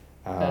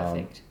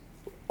 Perfect.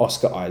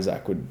 Oscar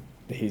Isaac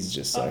he's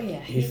just like,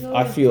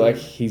 I feel good. like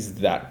he's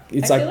that,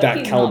 it's like that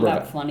he's caliber.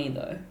 Not that funny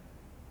though.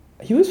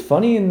 He was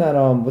funny in that,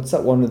 what's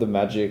that one with the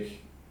magic?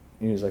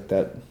 He was like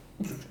that.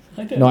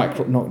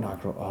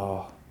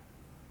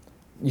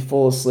 You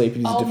fall asleep,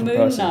 he's a different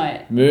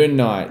person. Moon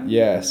Knight,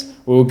 yes.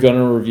 We were going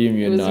to review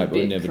Moon Knight, but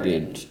we never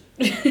did.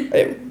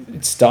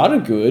 It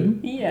started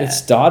good. Yeah. It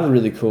started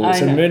really cool. I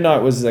know. Moon Knight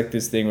was like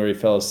this thing where he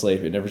fell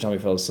asleep, and every time he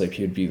fell asleep,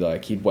 he'd be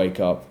like, he'd wake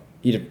up,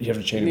 he'd have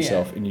to change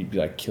himself, and you'd be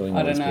like killing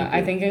all these people.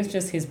 I think it was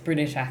just his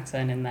British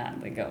accent in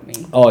that got me.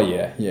 Oh,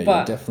 yeah. Yeah,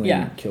 but, you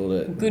definitely killed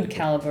it. Good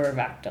caliber of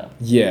actor.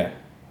 Yeah.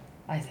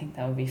 I think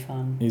that would be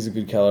fun. He's a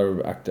good caliber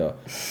of actor.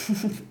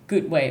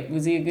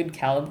 Was he a good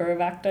caliber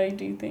of actor,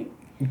 do you think?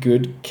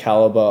 Good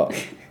caliber.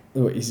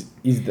 We've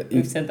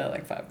said that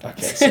like 5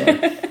 times. Okay,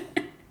 sorry.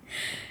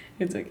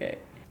 It's okay.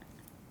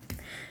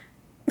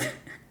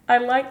 I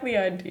like the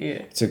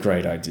idea. It's a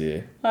great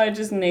idea. I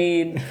just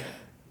need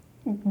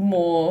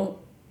more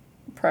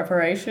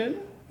preparation.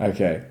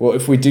 Okay. Well,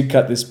 if we did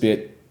cut this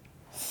bit,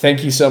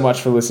 thank you so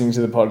much for listening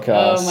to the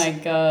podcast. Oh my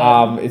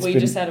God. We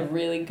just had a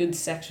really good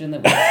section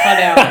that we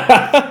cut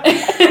out.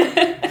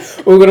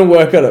 We're going to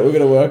work on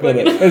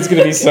it. It's going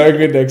to be so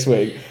good next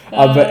week.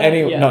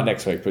 Not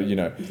next week, but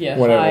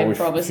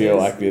whenever we feel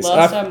like this.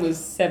 Last time was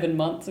 7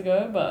 months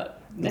ago,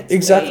 but next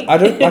exactly.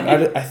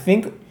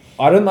 week.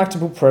 I don't like to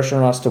put pressure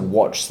on us to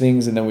watch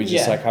things and then we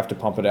just like have to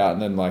pump it out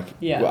and then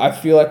I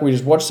feel like we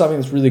just watch something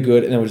that's really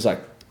good and then we're just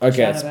like,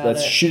 okay,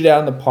 let's shoot it out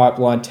in the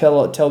pipeline,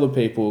 tell the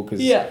people,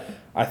 because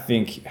I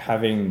think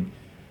having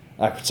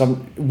like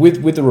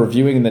with the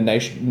reviewing and the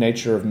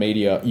nature of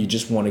media, you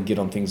just want to get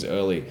on things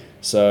early.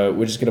 So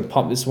we're just going to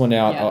pump this one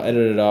out. I'll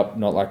edit it up,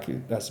 not like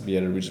it has to be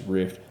edited, we just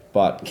riffed.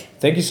 But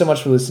thank you so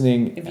much for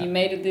listening. If you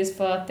made it this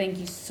far, thank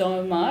you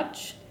so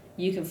much.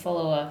 You can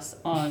follow us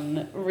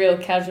on Real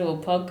Casual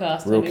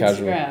Podcast on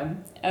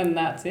Instagram. And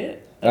that's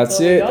it. That's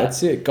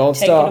it. Gold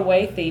star. Take it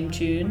away, theme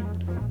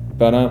tune.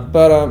 Ba-dum,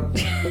 ba-dum.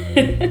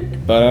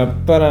 Ba-dum,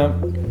 ba-dum.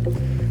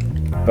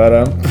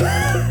 Ba-dum.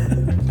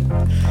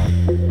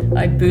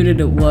 I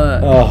booted at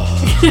work. Oh.